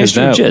was? long 'cause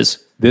history of now,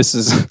 jizz? This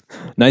is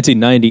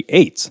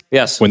 1998.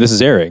 Yes. When this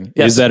is airing.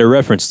 Yes. Is that a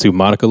reference to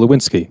Monica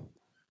Lewinsky?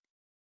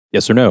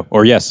 Yes or no?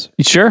 Or yes?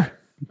 You sure?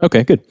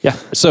 Okay, good. Yeah.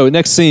 So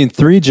next scene,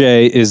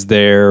 3J is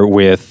there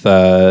with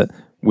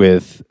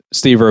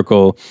Steve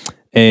Urkel,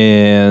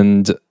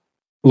 and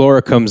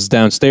Laura comes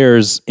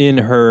downstairs in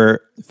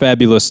her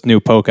fabulous new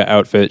polka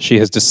outfit. She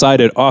has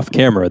decided off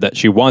camera that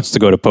she wants to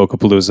go to Polka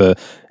Palooza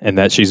and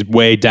that she's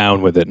way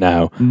down with it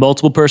now.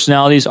 Multiple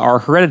personalities are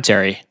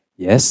hereditary.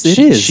 Yes, it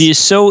is. She is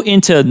so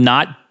into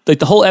not like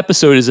the whole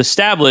episode is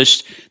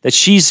established that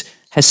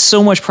has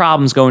so much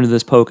problems going to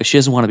this polka. She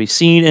doesn't want to be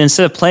seen. And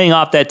instead of playing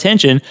off that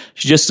tension,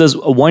 she just does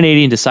a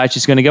 180 and decides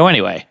she's going to go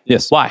anyway.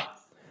 Yes. Why?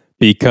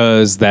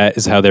 Because that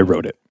is how they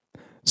wrote it.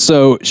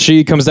 So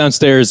she comes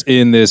downstairs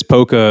in this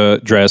polka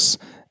dress,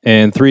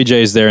 and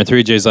 3J's there, and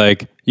 3J's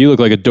like, "You look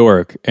like a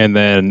dork." And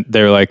then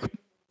they're like,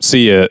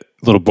 "See ya,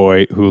 little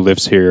boy who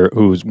lives here,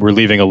 we're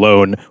leaving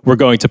alone. We're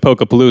going to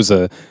Polka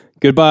Palooza.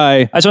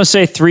 Goodbye." I just want to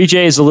say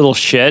 3J is a little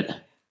shit.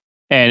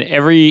 And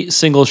every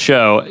single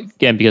show,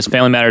 again, because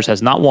Family Matters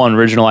has not one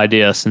original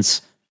idea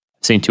since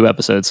I've seen 2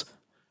 episodes.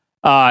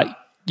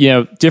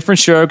 Different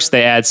Strokes,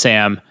 they add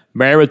Sam.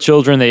 Married with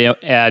Children, they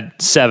add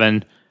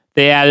 7.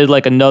 They added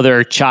like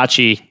another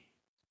Chachi,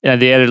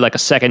 and they added like a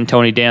second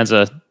Tony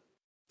Danza,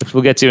 which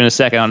we'll get to in a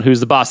second on Who's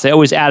the Boss. They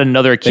always add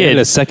another They had kid.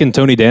 a second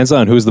Tony Danza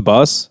on Who's the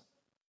Boss?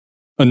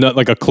 Not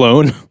like a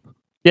clone?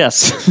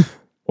 Yes.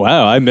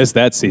 Wow, I missed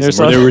that season There's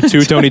where there were some-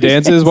 2 Tony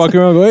Danzas walking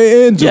around going,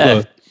 "Hey, Angela.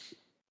 Yeah.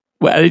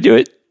 Well, how do you do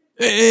it?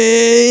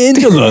 Hey,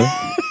 Angela."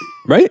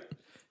 Right?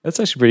 That's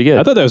actually pretty good.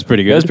 I thought that was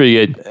pretty good. That's pretty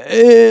good.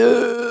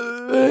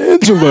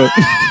 Angela.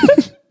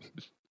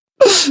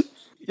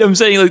 I'm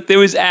saying like they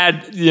always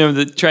add,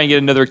 try and get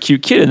another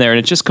cute kid in there, and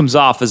it just comes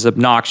off as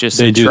obnoxious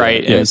They and do that,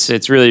 trite, and yes.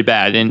 it's really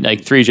bad. And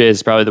like 3J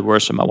is probably the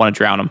worst of them. I want to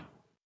drown him.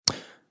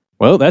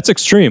 Well, that's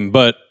extreme,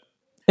 but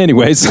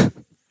anyways,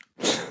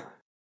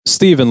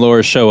 Steve and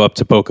Laura show up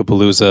to Polka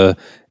Palooza,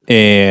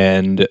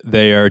 and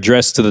they are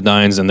dressed to the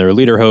nines in their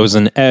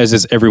lederhosen, as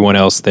is everyone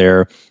else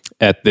there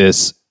at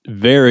this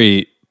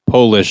very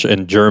Polish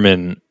and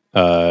German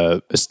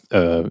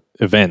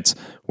event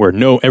where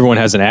everyone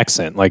has an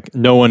accent. Like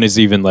no one is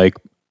even like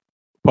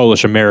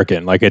Polish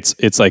American. Like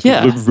it's like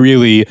Yeah.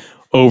 really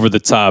over the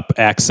top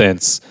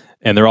accents,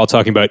 and they're all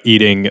talking about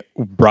eating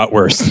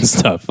bratwurst and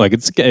stuff. Like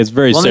it's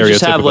very Well, stereotypical. they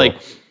just have like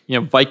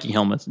Viking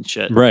helmets and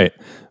shit. Right.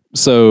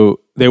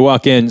 So they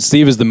walk in.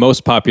 Steve is the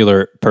most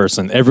popular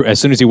person. As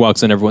soon as he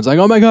walks in, everyone's like,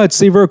 "Oh my God,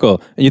 Steve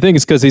Urkel!" And you think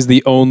it's because he's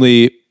the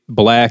only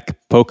black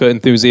polka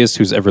enthusiast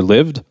who's ever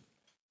lived.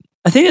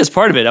 I think that's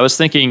part of it. I was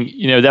thinking,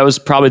 that was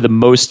probably the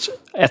most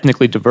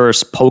ethnically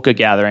diverse polka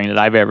gathering that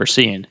I've ever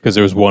seen. Because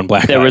there was one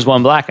black There guy. was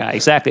one black guy,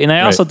 exactly. And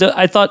I also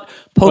I thought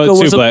polka Well,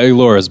 two was black.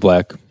 Laura's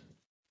black.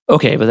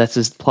 okay, but that's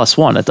just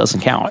 +1. That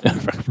doesn't count.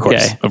 Of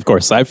course. Okay. Of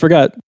course. I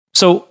forgot.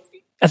 So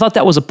I thought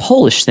that was a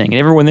Polish thing, and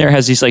everyone there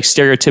has these like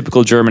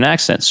stereotypical German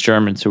accents.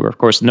 Germans who are, of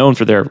course, known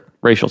for their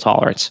racial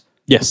tolerance.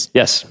 Yes.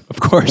 Yes.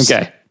 Of course.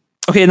 Okay.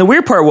 And the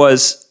weird part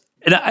was,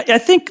 and I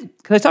think,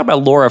 can I talk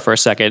about Laura for a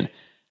second?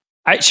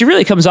 She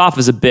really comes off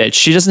as a bitch.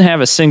 She doesn't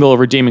have a single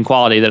redeeming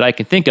quality that I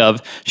can think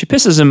of. She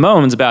pisses and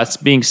moans about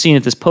being seen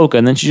at this polka,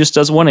 and then she just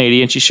does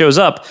 180 and she shows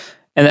up.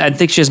 And I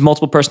think she has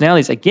multiple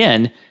personalities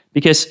again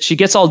because she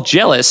gets all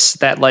jealous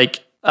that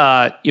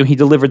he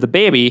delivered the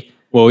baby.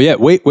 Well, yeah.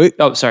 Wait.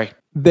 Oh, sorry.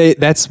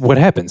 That's what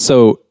happened.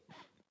 So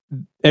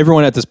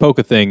everyone at this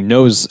polka thing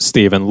knows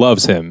Steve and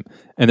loves him.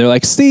 And they're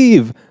like,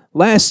 "Steve,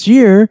 last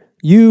year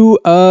you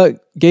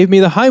gave me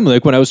the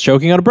Heimlich when I was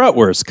choking on a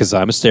bratwurst because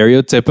I'm a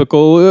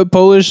stereotypical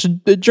Polish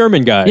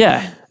German guy.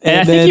 Yeah.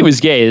 And I think he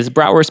was gay. Does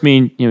bratwurst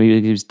mean,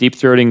 he was deep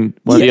throating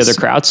one of the other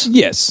krauts?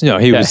 Yes. No,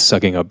 he was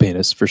sucking up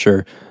penis for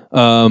sure.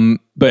 And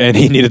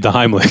he needed the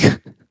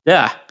Heimlich.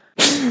 Yeah.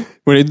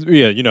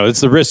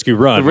 It's the risk you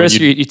run. The risk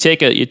you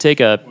take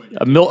a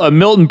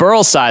Milton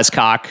Berle size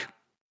cock.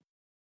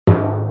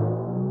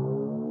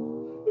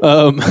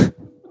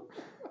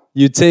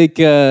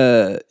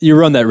 You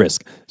run that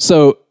risk.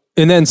 So,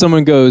 and then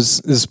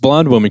this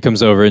blonde woman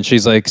comes over and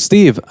she's like,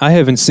 Steve, I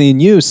haven't seen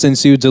you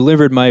since you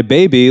delivered my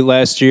baby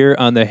last year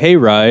on the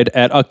hayride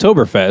at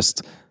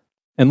Oktoberfest.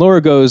 And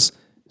Laura goes,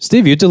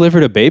 Steve, you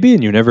delivered a baby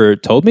and you never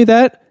told me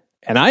that?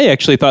 And I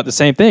actually thought the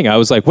same thing. I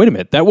was like, wait a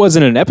minute, that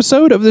wasn't an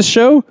episode of this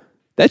show?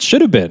 That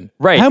should have been.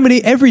 Right.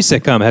 Every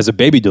sitcom has a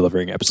baby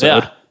delivering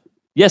episode. Yeah.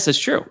 Yes, that's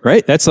true.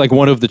 Right? That's like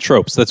one of the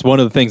tropes. That's one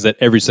of the things that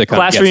every sitcom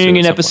Class gets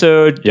reunion to at some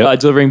point. episode,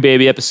 delivering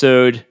baby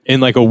episode. In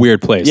like a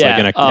weird place, like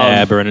in a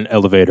cab or in an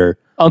elevator.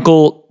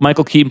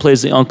 Michael Keaton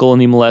plays the uncle in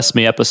the Molest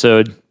Me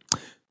episode.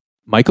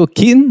 Michael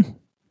Keaton?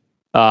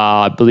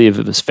 I believe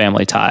it was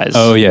Family Ties.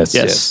 Oh,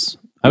 yes.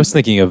 I was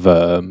thinking of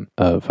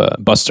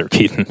Buster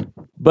Keaton.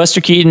 Buster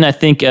Keaton, I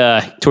think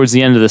towards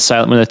the end of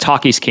when the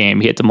talkies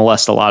came, he had to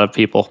molest a lot of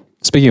people.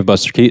 Speaking of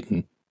Buster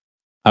Keaton,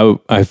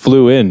 I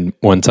flew in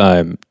one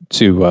time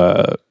to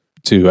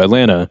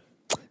Atlanta,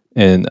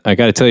 and I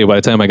got to tell you, by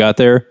the time I got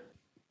there,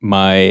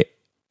 my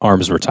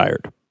arms were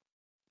tired.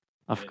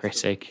 Oh, for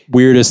Christ's sake.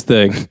 Weirdest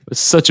thing. It was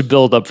such a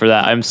build up for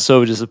that. I'm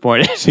so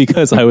disappointed.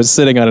 Because I was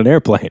sitting on an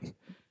airplane.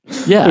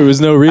 Yeah. There was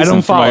no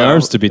reason for my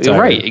arms to be tired.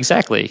 Right,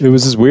 exactly. It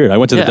was just weird. I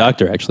went to the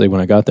doctor, actually, when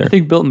I got there. I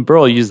think Milton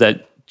Berle used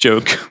that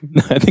joke.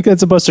 I think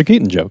that's a Buster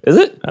Keaton joke. Is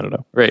it? I don't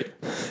know. Right.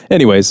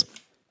 Anyways.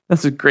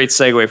 That's a great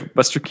segue from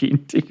Buster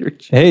Keaton to your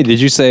joke. Hey, did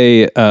you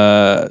say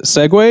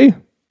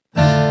segue?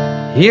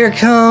 Here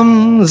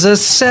comes a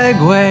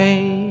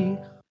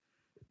segue.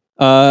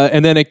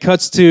 And then it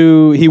cuts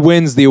to he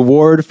wins the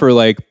award for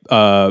like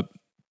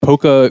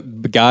Polka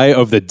Guy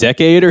of the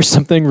Decade or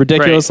something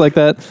ridiculous like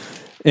that.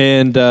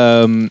 And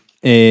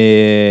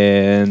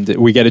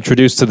we get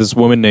introduced to this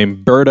woman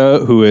named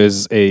Berta, who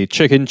is a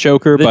chicken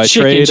choker by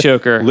trade. Chicken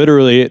choker.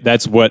 Literally,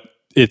 that's what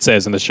it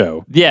says in the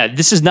show. Yeah,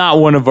 this is not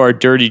one of our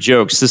dirty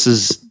jokes.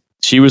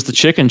 She was the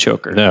chicken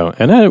choker. No,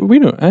 and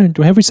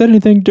have we said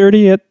anything dirty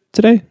yet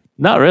today?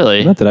 Not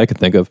really. Not that I could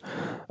think of.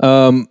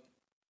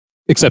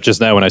 Except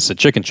just now when I said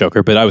chicken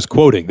choker, but I was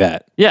quoting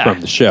that from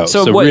the show.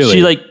 So what, really,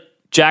 she like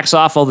jacks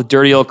off all the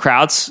dirty old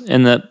krauts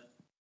in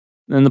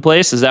the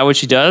place? Is that what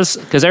she does?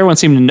 Because everyone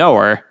seemed to know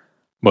her.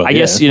 Well, I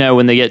guess,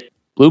 when they get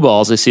blue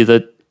balls, they see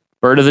the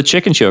bird of the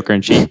chicken choker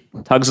and she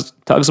tugs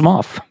them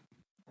off.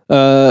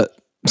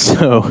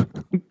 So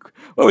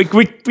well, we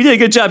did a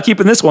good job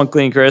keeping this one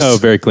clean, Chris. Oh,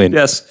 very clean.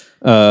 Yes.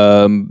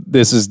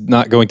 This is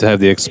not going to have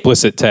the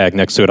explicit tag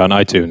next to it on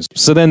iTunes.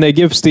 So then they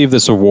give Steve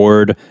this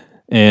award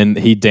and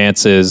he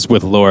dances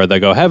with Laura. They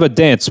go, have a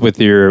dance with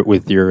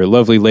your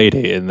lovely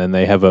lady. And then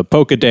they have a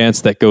polka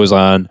dance that goes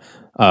on.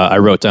 I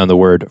wrote down the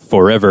word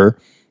forever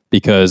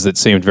because it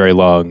seemed very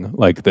long,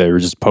 like they were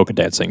just polka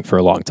dancing for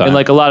a long time. And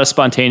like a lot of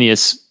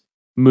spontaneous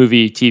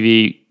movie,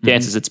 TV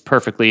dances, it's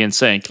perfectly in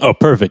sync. Oh,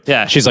 perfect.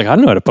 Yeah. She's like, I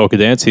don't know how to polka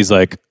dance. He's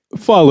like,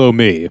 follow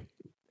me.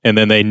 And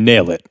then they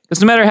nail it.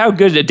 Because no matter how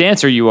good a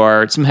dancer you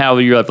are, somehow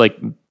you have like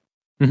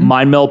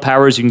mind meld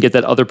powers. You can get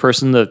that other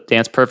person to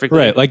dance perfectly.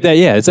 Right. Like that.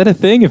 Yeah. Is that a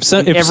thing?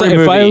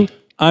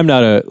 I'm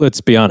not let's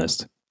be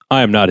honest.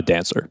 I am not a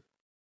dancer.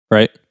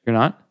 Right? You're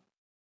not?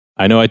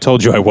 I know I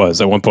told you I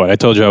was at one point. I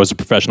told you I was a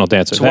professional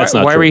dancer. So that's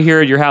not why true. are we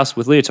here at your house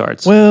with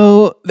leotards?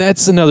 Well,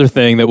 that's another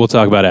thing that we'll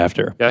talk about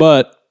after. Okay.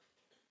 But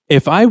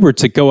if I were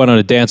to go out on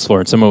a dance floor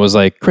and someone was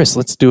like, Chris,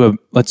 let's do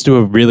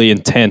a really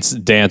intense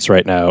dance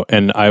right now,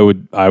 and I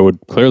would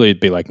clearly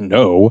be like,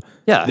 no.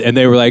 Yeah. And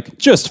they were like,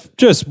 just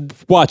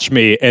watch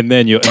me, and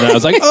then I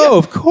was like, oh,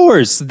 of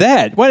course,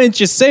 that. Why didn't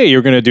you say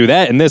you're going to do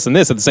that and this at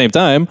the same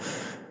time?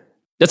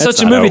 That's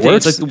such a movie thing.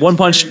 It's like one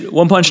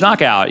punch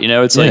knockout.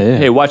 It's like,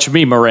 hey, watch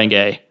me,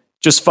 merengue.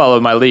 Just follow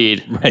my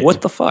lead. Right.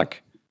 What the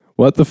fuck?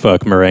 What the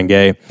fuck,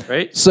 merengue?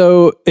 Right.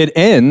 So it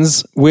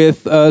ends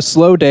with a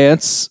slow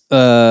dance,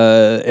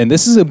 and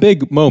this is a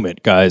big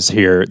moment, guys.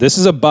 Here, this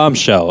is a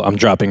bombshell I'm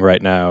dropping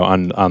right now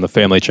on the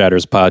Family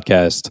Chatters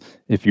podcast.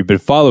 If you've been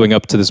following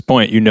up to this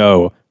point, you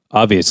know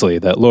obviously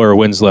that Laura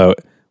Winslow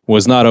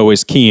was not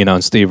always keen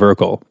on Steve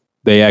Urkel.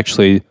 They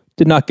actually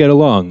did not get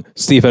along.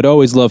 Steve had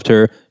always loved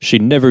her. She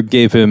never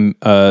gave him.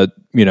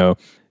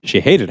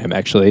 She hated him.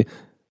 Actually,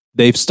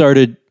 they've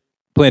started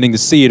planting the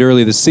seed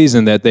early this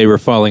season that they were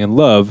falling in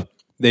love.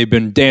 They've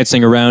been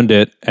dancing around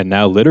it, and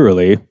now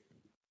literally...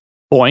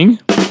 Boing.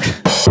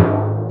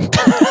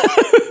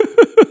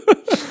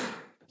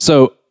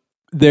 So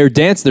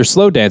they're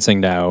slow dancing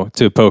now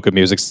to polka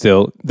music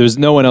still. There's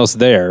no one else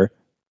there,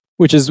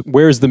 which is,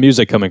 where's the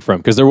music coming from?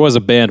 Because there was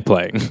a band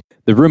playing.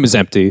 The room is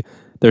empty.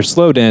 They're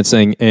slow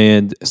dancing,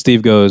 and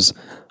Steve goes,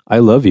 I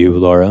love you,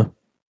 Laura.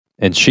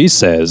 And she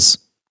says,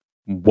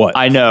 what?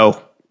 I know.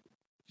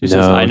 She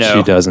says, I know.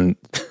 She doesn't.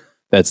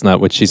 That's not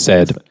what she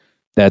said.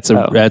 That's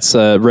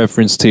a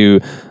reference to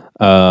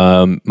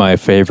my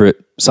favorite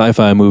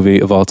sci-fi movie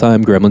of all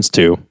time, Gremlins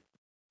 2.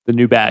 The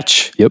New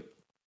Batch. Yep.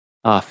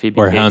 Phoebe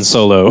Or Cates. Han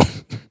Solo.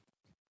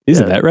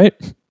 Isn't that right?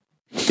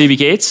 Phoebe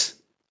Cates?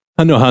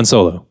 No, Han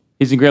Solo.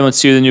 He's in Gremlins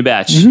 2, The New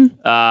Batch.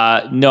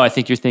 No, I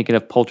think you're thinking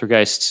of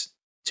Poltergeist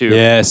 2.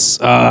 Yes.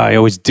 I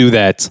always do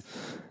that.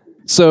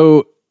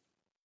 So,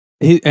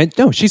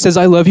 she says,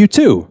 I love you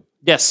too.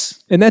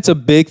 Yes. And that's a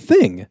big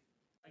thing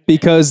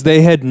because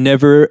they had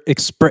never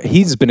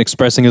he's been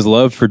expressing his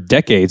love for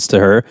decades to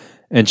her.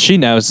 And she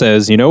now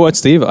says, you know what,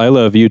 Steve? I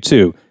love you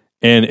too.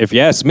 And if you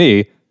ask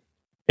me,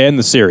 end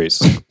the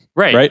series.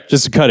 Right. Right?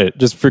 Just cut it.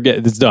 Just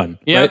forget. It's done.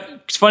 Yeah. Right?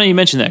 It's funny you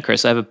mentioned that,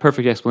 Chris. I have a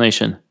perfect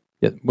explanation.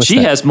 Yeah, what's She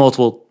that? has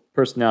multiple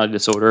personality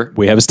disorder.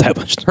 We have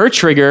established. Her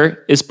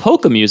trigger is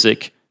polka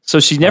music. So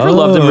she never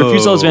loved him,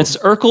 refused all his advances.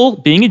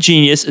 Urkel, being a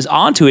genius, is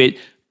onto it,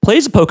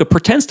 plays a polka,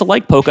 pretends to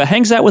like polka,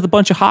 hangs out with a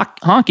bunch of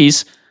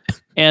honkies,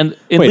 and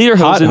in Wait,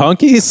 hot Lederhosen.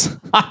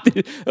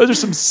 honkies? Those are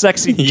some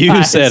sexy You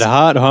guys. said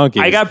hot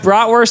honkies. I got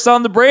bratwurst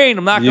on the brain.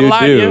 I'm not going to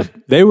lie to you.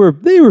 They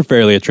were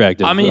fairly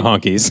attractive. I mean-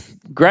 honkies.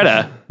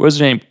 Greta, what was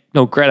her name?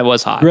 No, Greta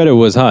was hot. Greta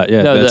was hot.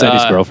 Yeah, No, that's the,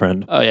 Eddie's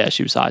girlfriend. Oh yeah,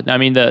 she was hot. I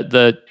mean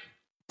the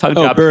tug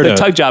Oh, job, Berta. the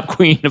tug job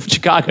queen of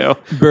Chicago.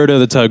 Berta,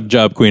 the tug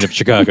job queen of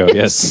Chicago.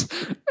 Yes.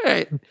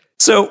 Right.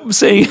 So I'm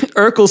saying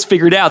Urkel's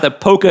figured out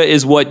that polka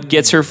is what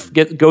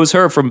goes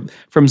her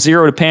from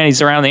zero to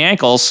panties around the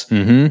ankles,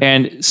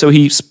 and so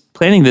he's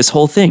planning this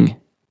whole thing.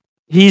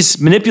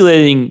 He's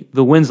manipulating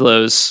the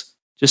Winslows,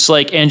 just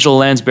like Angela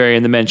Lansbury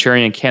in The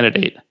Manchurian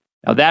Candidate.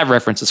 Now that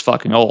reference is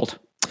fucking old.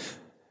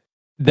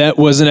 That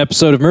was an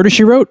episode of Murder,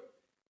 She Wrote.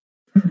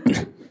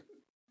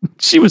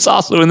 She was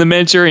also in The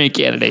Manchurian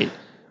Candidate.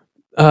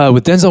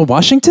 With Denzel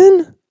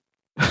Washington?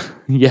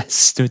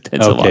 Yes, with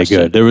Denzel Okay,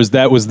 Washington. good.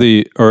 That was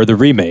the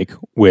remake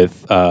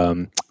with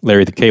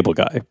Larry the Cable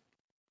Guy.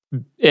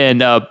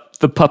 And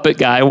the puppet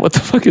guy, what the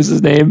fuck is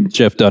his name?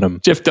 Jeff Dunham.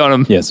 Jeff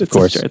Dunham. Yes, of That's what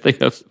course. I'm trying to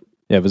think of.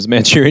 Yeah, it was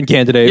Manchurian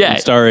Candidate Yeah.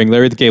 starring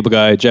Larry the Cable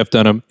Guy, Jeff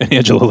Dunham, and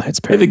Angela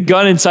Lansbury. The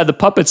gun inside the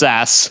puppet's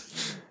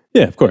ass.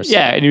 Yeah, of course.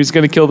 Yeah, and he was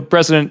going to kill the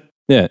president.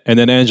 Yeah, and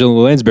then Angela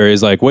Lansbury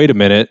is like, wait a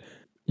minute,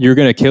 you're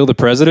going to kill the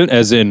president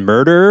as in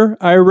murder,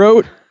 I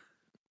wrote?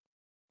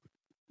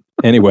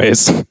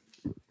 Anyways,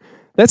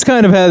 that's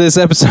kind of how this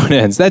episode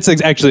ends. That's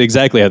actually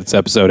exactly how this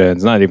episode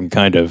ends. Not even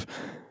kind of.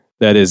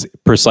 That is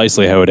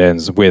precisely how it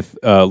ends with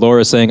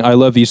Laura saying, I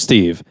love you,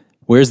 Steve.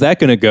 Where's that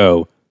going to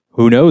go?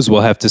 Who knows?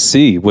 We'll have to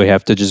see. We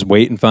have to just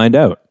wait and find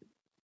out.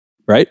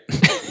 Right?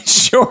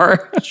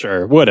 Sure.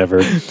 Sure,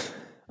 whatever.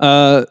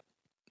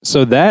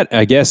 So that,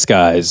 I guess,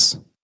 guys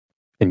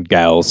and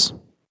gals,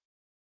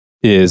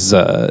 is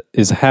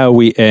how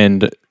we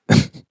end.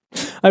 I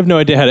have no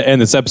idea how to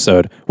end this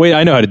episode. Wait,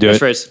 I know how to do it.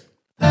 Phrase.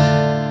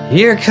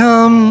 Here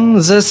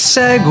comes a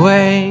segue.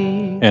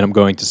 And I'm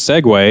going to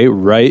segue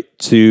right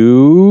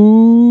to...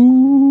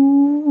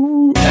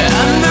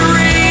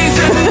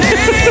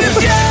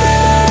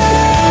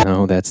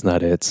 No, that's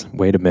not it.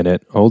 Wait a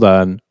minute. Hold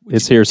on.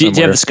 It's here Do you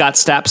somewhere. have the Scott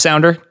Stapp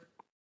sounder?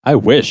 I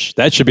wish.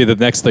 That should be the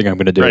next thing I'm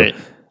going to do. Right.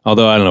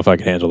 Although I don't know if I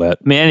can handle that.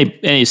 I mean,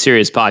 any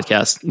serious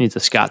podcast needs a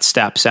Scott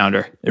Stapp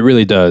sounder. It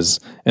really does.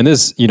 And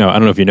this, I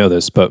don't know if you know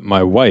this, but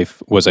my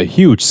wife was a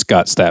huge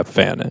Scott Stapp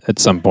fan at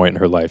some point in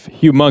her life.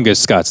 Humongous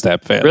Scott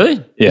Stapp fan. Really?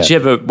 Yeah. Did she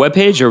have a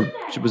webpage or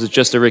was it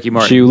just a Ricky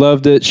Martin? She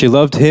loved it. She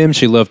loved him.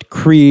 She loved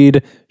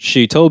Creed.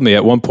 She told me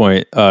at one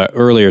point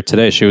earlier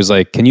today, she was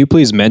like, can you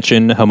please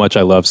mention how much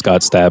I love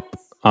Scott Stapp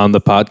on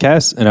the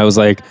podcast? And I was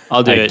like,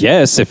 I'll do I it.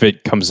 guess if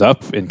it comes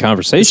up in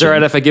conversation. Is it all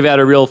right if I give out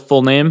a real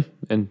full name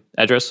and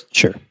address?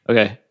 Sure.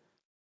 Okay.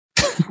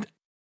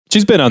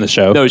 She's been on the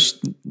show. No,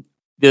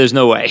 there's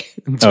no way.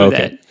 Oh,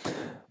 okay.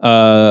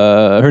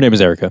 Her name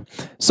is Erica.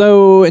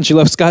 So, and she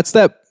loves Scott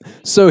Stapp.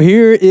 So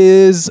here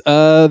is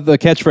the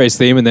catchphrase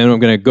theme, and then I'm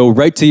going to go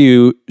right to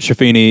you,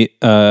 Shafini.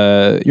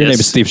 Your name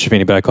is Steve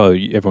Shafini, but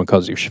everyone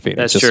calls you Shafini.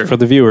 That's just true. for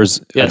the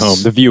viewers Yes. at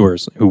home, the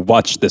viewers who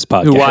watch this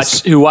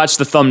podcast. Who watched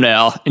the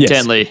thumbnail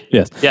intently.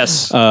 Yes.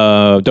 Yes.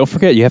 Don't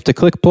forget, you have to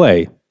click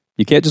play.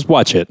 You can't just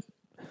watch it.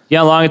 You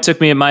know how long it took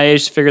me at my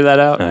age to figure that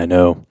out? I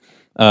know.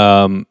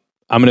 I'm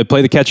going to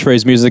play the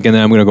catchphrase music, and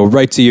then I'm going to go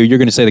right to you. You're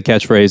going to say the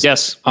catchphrase.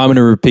 Yes. I'm going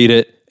to repeat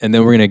it, and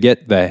then we're going to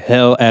get the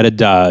hell out of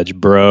Dodge,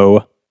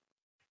 bro.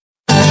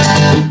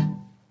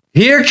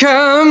 Here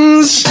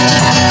comes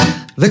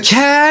the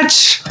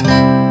catch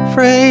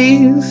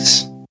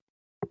phrase.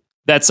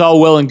 That's all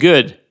well and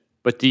good,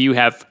 but do you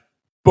have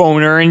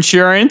boner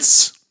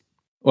insurance?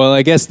 Well,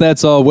 I guess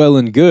that's all well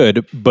and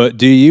good, but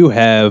do you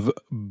have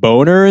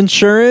boner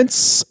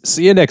insurance?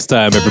 See you next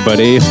time,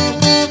 everybody.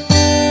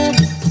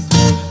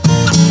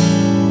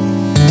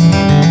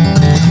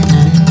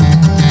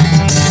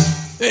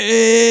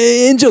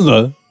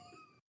 Angela.